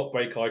they do not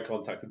break eye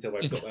contact until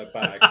they've got their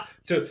bag.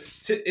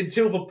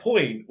 Until the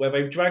point where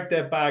they've dragged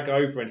their bag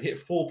over and hit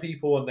 4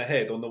 people on the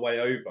head on the way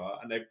over,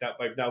 and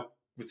they've now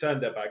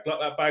returned their bag. Like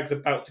that bag's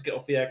about to get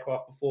off the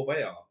aircraft before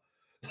they are.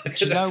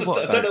 Do you know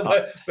what? I don't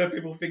know where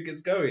people think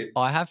it's going.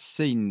 I have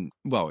seen,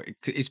 well,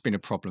 it's been a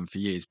problem for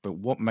years, but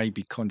what may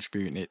be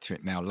contributing to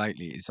it now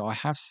lately is I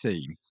have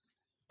seen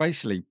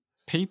basically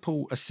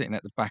people are sitting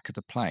at the back of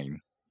the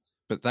plane,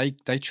 but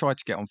they try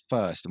to get on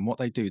first. And what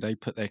they do, they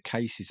put their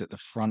cases at the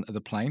front of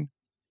the plane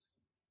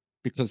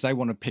because they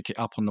want to pick it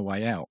up on the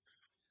way out.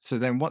 So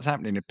then what's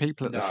happening? The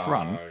people at the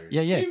front.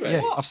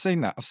 Yeah. I've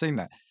seen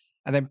that.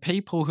 And then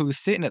people who are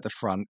sitting at the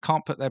front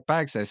can't put their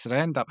bags there. So they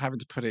end up having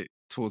to put it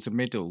towards the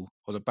middle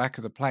or the back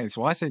of the plane.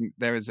 So I think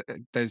there's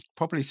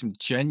probably some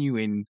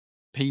genuine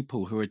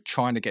people who are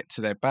trying to get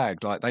to their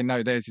bag. Like they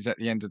know theirs is at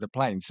the end of the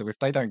plane. So if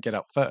they don't get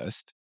up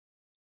first,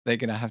 they're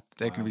gonna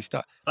be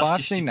stuck. That's but I've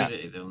just seen that.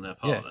 on their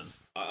part, then.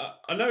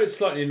 I know it's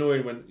slightly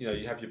annoying when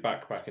you have your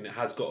backpack and it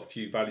has got a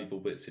few valuable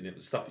bits in it,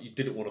 but stuff that you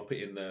didn't want to put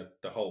in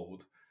the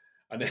hold.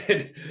 And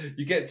then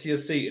you get to your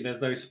seat and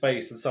there's no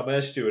space, and some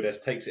air stewardess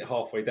takes it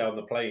halfway down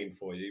the plane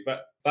for you.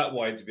 That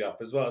winds me up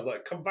as well. I was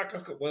like, come back,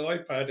 I've got my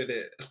iPad in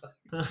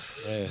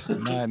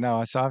it.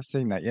 No. So I've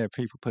seen that. Yeah,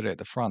 people put it at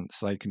the front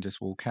so they can just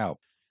walk out.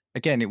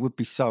 Again, it would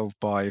be solved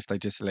by if they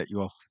just let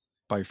you off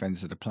both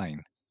ends of the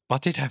plane. But I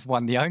did have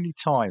one. The only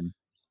time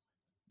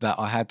that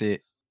I had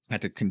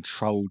a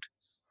controlled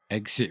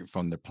exit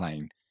from the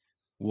plane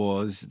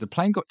was the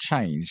plane got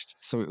changed,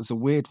 so it was a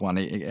weird one.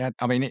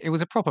 It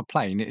was a proper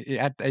plane. It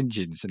had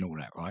engines and all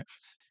that, right?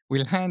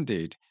 We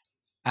landed,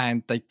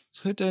 and I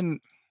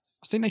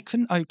think they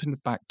couldn't open the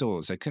back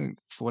doors. They couldn't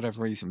for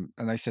whatever reason,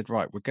 and they said,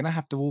 right, we're going to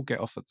have to all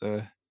get off at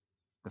the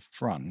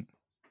front,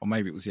 or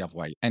maybe it was the other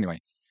way. Anyway,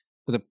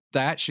 but they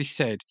actually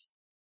said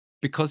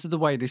because of the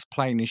way this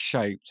plane is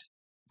shaped,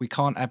 we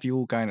can't have you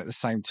all going at the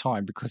same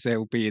time because there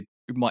will be it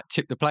might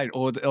tip the plane,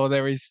 or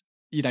there is,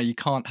 you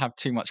can't have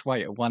too much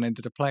weight at one end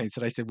of the plane.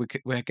 So they said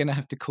we're going to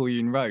have to call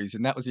you in rows,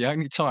 and that was the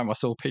only time I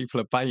saw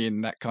people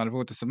obeying that kind of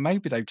order. So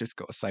maybe they've just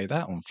got to say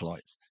that on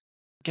flights.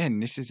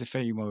 Again, this is a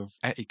theme of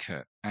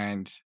etiquette,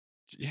 and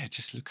yeah,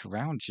 just look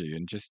around you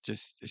and just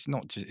it's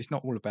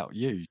not all about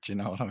you. Do you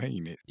know what I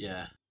mean?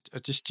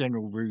 Just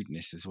general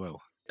rudeness as well.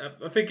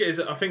 I think it is.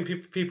 I think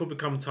people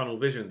become tunnel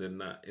visioned in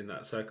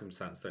that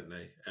circumstance, don't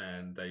they?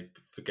 And they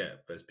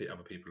forget there's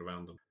other people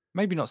around them.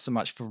 Maybe not so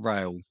much for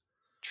rail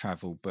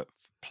travel, but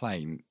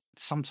plane.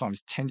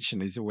 Sometimes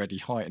tension is already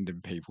heightened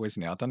in people,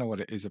 isn't it? I don't know what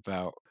it is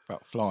about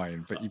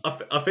flying, but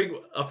I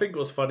think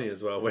what's funny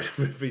as well when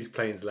these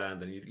planes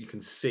land and you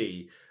can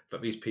see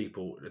that these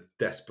people are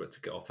desperate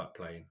to get off that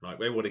plane. Like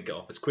they want to get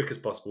off as quick as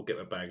possible, get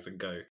their bags and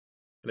go.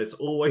 And it's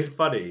always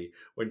funny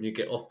when you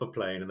get off the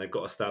plane and they've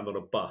got to stand on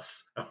a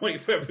bus and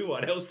wait for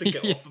everyone else to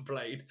get off the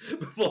plane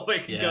before they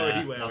can go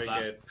anywhere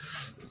again.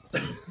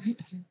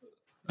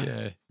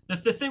 Yeah.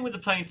 The thing with the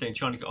plane thing,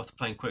 trying to get off the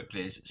plane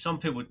quickly, is some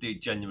people do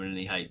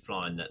genuinely hate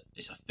flying. That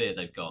it's a fear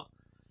they've got.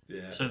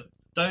 Yeah. So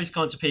those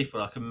kinds of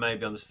people I can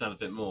maybe understand a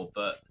bit more,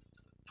 but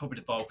probably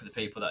the bulk of the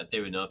people that are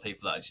doing it are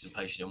people that are just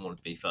impatient and want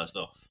to be first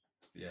off.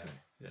 Yeah,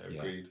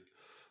 agreed.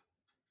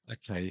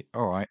 Okay,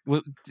 all right.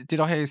 Well, did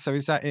I hear? So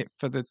is that it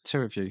for the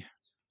two of you?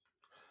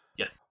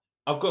 Yeah.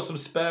 I've got some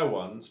spare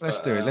ones. Let's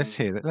do it. Let's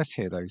hear that. Let's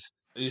hear those.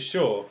 Are you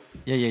sure?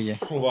 Yeah.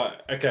 All right.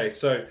 Okay.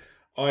 So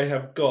I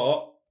have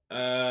got.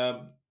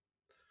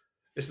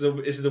 This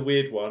is a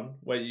weird one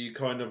where you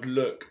kind of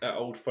look at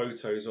old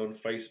photos on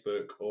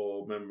Facebook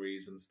or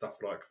memories and stuff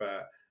like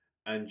that,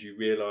 and you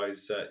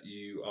realise that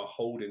you are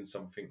holding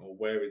something or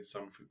wearing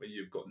something, but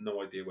you've got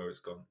no idea where it's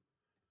gone.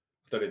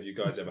 I don't know if you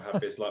guys ever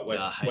have this, like where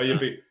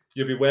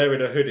you'll be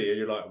wearing a hoodie and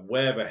you're like,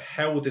 where the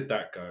hell did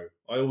that go?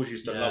 I always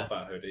used to love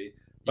that hoodie.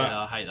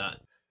 I hate that.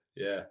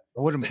 Yeah.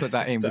 I wouldn't put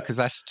that in because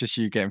that's just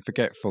you getting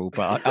forgetful,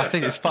 but I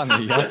think it's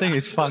funny.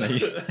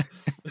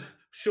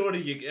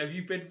 Surely have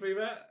you been through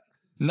that?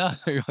 No,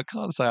 I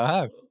can't say I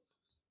have.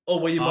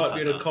 Or where you might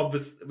be in a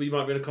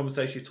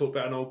conversation, you talk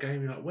about an old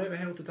game, you're like, where the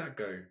hell did that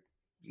go?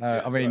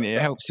 I mean, it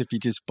helps if you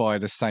just buy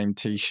the same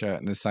T-shirt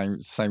and the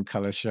same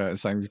colour shirt, the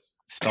same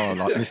style,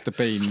 like Mr.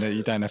 Bean, that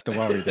you don't have to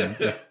worry then.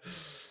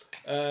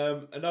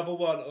 Another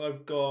one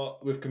I've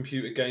got with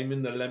computer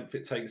gaming, the length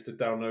it takes to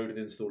download and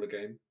install a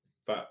game.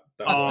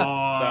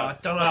 I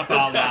don't know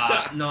about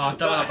that. No, I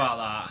don't know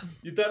about that.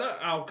 You don't know?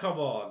 Oh, come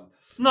on.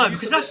 No,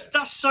 because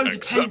that's so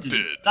dependent.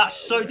 That's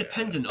so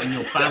dependent on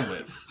your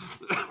bandwidth.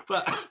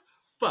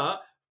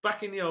 but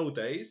back in the old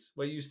days,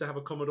 where you used to have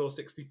a Commodore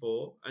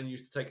 64 and you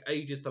used to take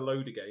ages to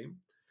load a game,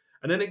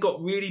 and then it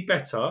got really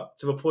better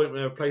to the point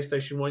where a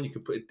PlayStation 1, you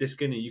could put a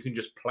disc in and you can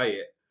just play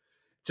it.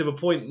 To the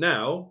point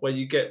now where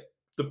you get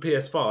the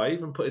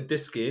PS5 and put a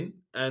disc in,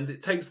 and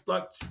it takes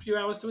like a few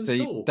hours to install.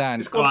 See, Dan,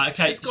 it's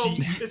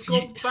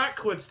gone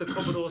backwards to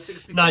Commodore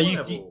 64 No,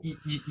 level.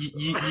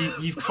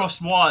 you've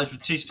crossed wires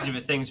with two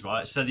specific things,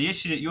 right? So the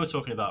issue that you're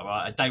talking about,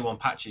 right, are day one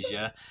patches,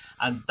 yeah,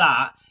 and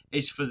that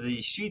is for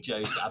the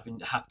studios that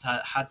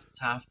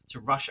have to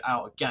rush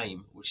out a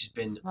game which has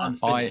been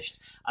unfinished,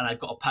 and they've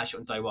got to patch it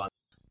on day one.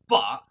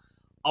 But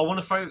I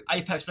want to throw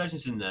Apex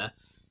Legends in there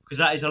because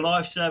that is a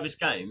live service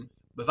game.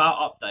 Without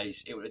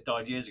updates, it would have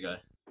died years ago.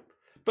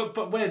 But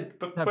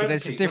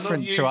there's a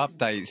difference to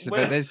updates.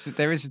 But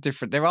there is a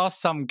different. There are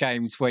some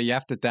games where you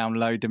have to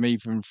download them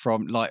even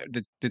from like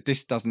the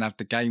disc doesn't have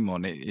the game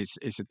on it.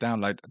 It's a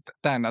download.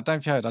 Dan, I don't know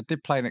if you heard. I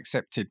did play an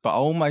Accepted, but I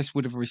almost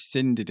would have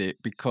rescinded it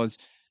because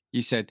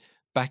you said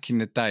back in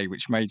the day,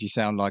 which made you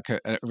sound like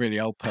a really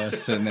old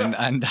person,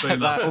 and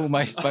that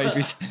almost made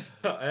me.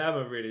 I am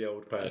a really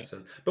old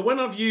person, but when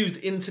I've used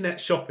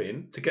internet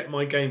shopping to get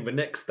my game the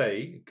next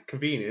day,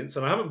 convenience,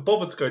 and I haven't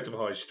bothered to go to the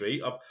high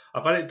street,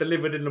 I've had it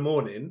delivered in the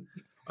morning.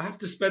 I have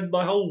to spend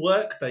my whole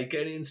work day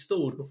getting it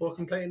installed before I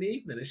can play in the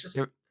evening. It's just.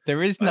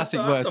 There is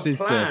nothing worse.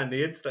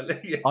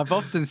 I've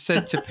often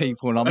said to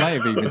people, and I may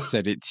have even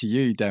said it to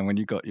you, Dan, when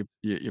you got your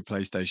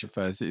PlayStation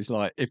first. It's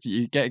like if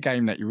you get a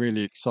game that you're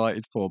really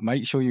excited for,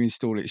 make sure you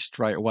install it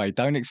straight away.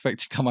 Don't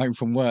expect to come home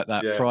from work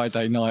that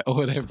Friday night or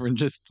whatever and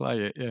just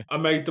play it. Yeah. I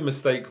made the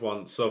mistake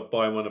once of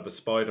buying one of the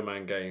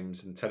Spider-Man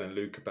games and telling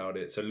Luke about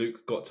it. So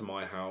Luke got to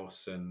my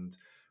house and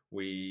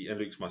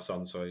Luke's my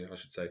son, sorry, I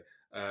should say.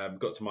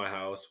 Got to my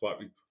house,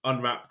 we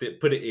unwrapped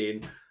it, put it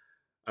in.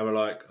 And we're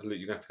like, Luke,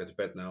 you're going to have to go to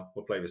bed now.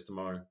 We'll play this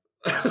tomorrow.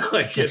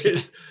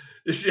 It's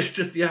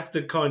just you have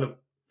to kind of, in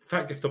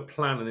fact, you have to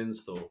plan and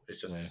install. It's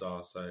just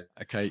bizarre. So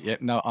okay, yeah,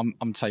 no,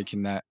 I'm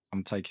taking that.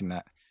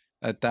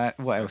 Dan,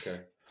 what else?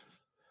 Okay.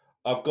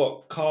 I've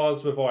got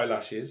cars with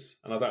eyelashes,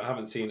 and I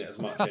haven't seen it as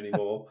much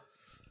anymore.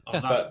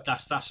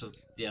 That's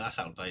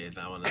outdated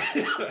now, isn't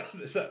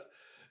it?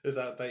 It's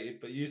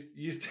outdated, but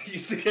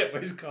used to get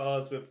those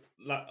cars with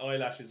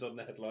eyelashes on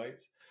the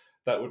headlights.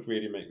 That would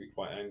really make me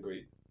quite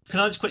angry. Can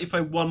I just quickly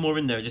throw one more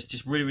in there,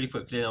 just really, really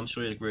quickly, and I'm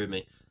sure you'll agree with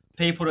me.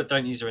 People that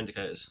don't use their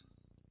indicators.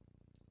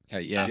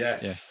 Okay, yeah.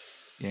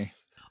 Yes. Yeah.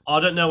 I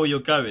don't know where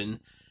you're going,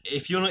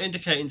 if you're not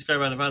indicating to go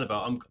around a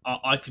roundabout,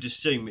 I could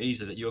assume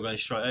easily that you're going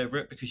straight over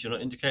it because you're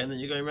not indicating that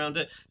you're going around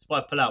it. So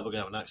if I pull out, we're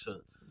going to have an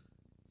accident.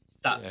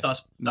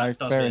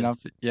 Fair enough.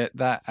 Yeah,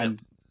 that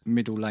and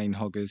middle lane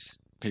hoggers,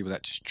 people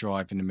that just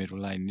drive in the middle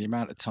lane. The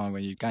amount of time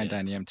when you're going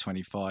down the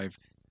M25,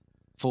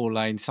 4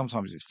 lanes,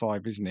 sometimes it's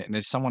 5, isn't it? And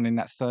there's someone in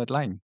that third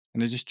lane,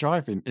 and they're just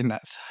driving in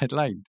that third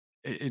lane.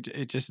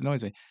 It just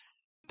annoys me.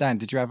 Dan,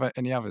 did you have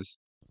any others?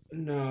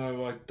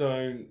 No, I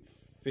don't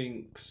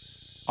think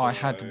so. I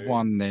had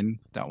one then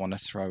that I want to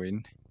throw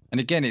in. And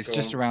again, it's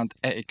just around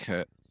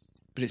etiquette,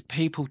 but it's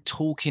people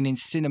talking in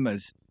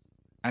cinemas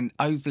and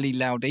overly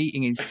loud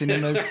eating in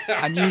cinemas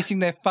and using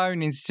their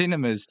phone in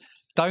cinemas.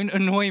 Don't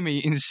annoy me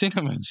in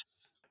cinemas.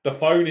 The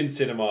phone in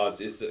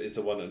cinemas is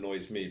the one that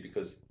annoys me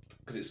because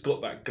it's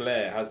got that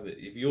glare, hasn't it?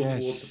 If you're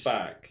towards the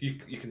back,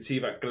 you can see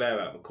that glare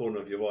out the corner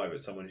of your eye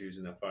that someone's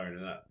using their phone,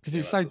 and that because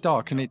it's so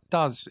dark, and it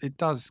does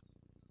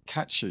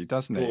catch you,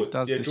 doesn't it? It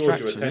does draws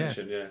distract your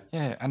attention.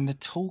 Yeah, and the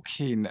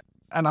talking,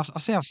 and I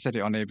think I've said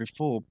it on here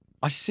before.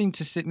 I seem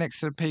to sit next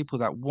to the people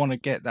that want to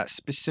get that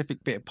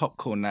specific bit of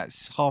popcorn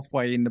that's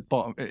halfway in the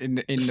bottom in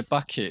the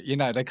bucket. You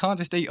know, they can't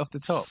just eat off the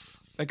top.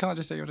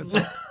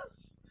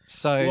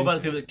 So what about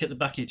the people that get the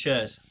back of your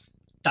chairs?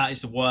 That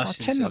is the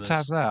worst. I tend not to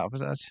have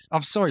that.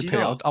 I'm sorry, Pete.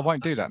 I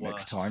won't do that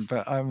next time.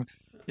 But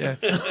yeah.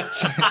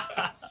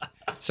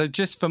 So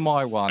just for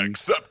my one,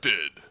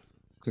 Accepted.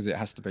 Because it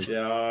has to be.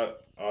 Yeah,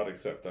 I'd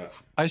accept that.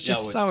 It's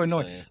just so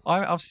annoying.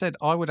 I've said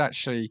I would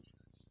actually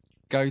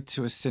go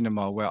to a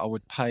cinema where I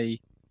would pay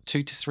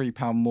 £2 to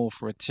 £3 more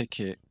for a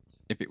ticket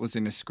if it was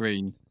in a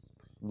screen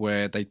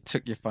where they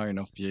took your phone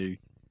off you,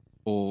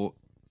 or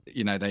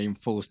they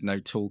enforced no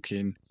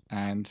talking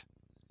and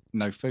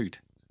no food.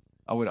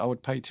 I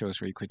would pay £2 or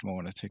 £3 more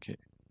on a ticket.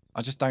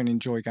 I just don't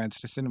enjoy going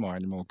to the cinema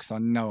anymore because I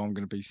know I'm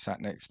going to be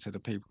sat next to the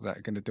people that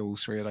are going to do all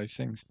 3 of those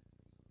things.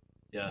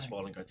 Yeah, that's why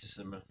I don't go to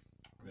cinema.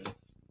 Really.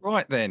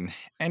 Right then,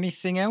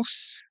 anything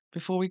else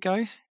before we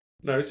go?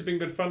 No, it's been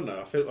good fun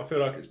now. I feel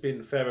like it's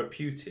been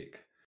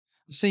therapeutic.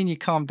 I've seen you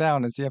calm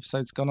down as the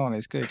episode's gone on.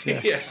 It's good,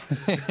 yeah.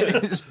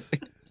 Yeah.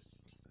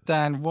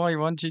 Dan, while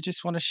you're on, do you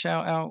just want to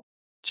shout out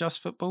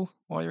Just Football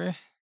while you're here?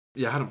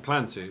 Yeah, I hadn't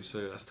planned to,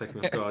 so that's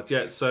taken me off guard.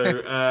 Yeah,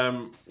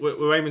 so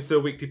we're aiming to do a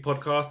weekly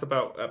podcast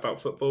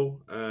about football.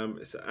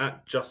 It's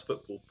at Just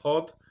Football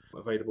Pod,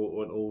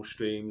 available on all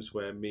streams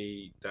where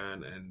me,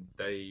 Dan, and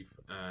Dave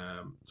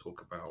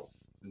talk about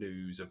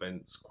news,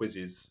 events,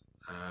 quizzes,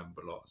 a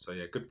lot. So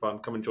yeah, good fun.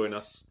 Come and join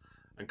us,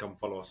 and come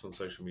follow us on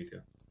social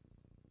media.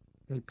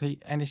 Hey,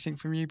 Pete, anything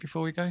from you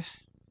before we go?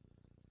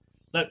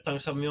 No,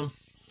 thanks for having me on.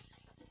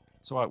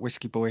 It's all right,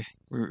 Whiskey Boy.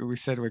 We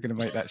said we're going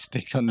to make that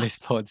stick on this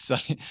pod. So,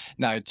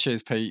 no,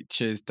 cheers, Pete.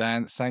 Cheers,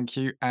 Dan. Thank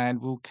you.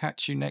 And we'll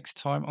catch you next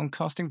time on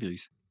Casting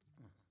Views.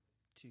 1,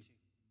 2,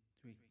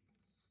 3,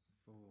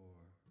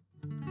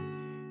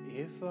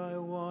 4. If I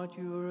want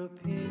your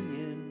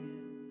opinion,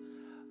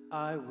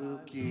 I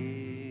will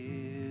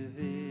give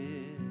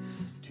it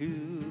to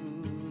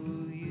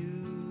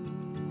you.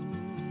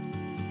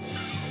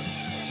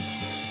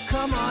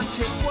 Come on,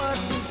 take what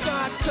we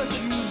got, 'cause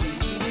you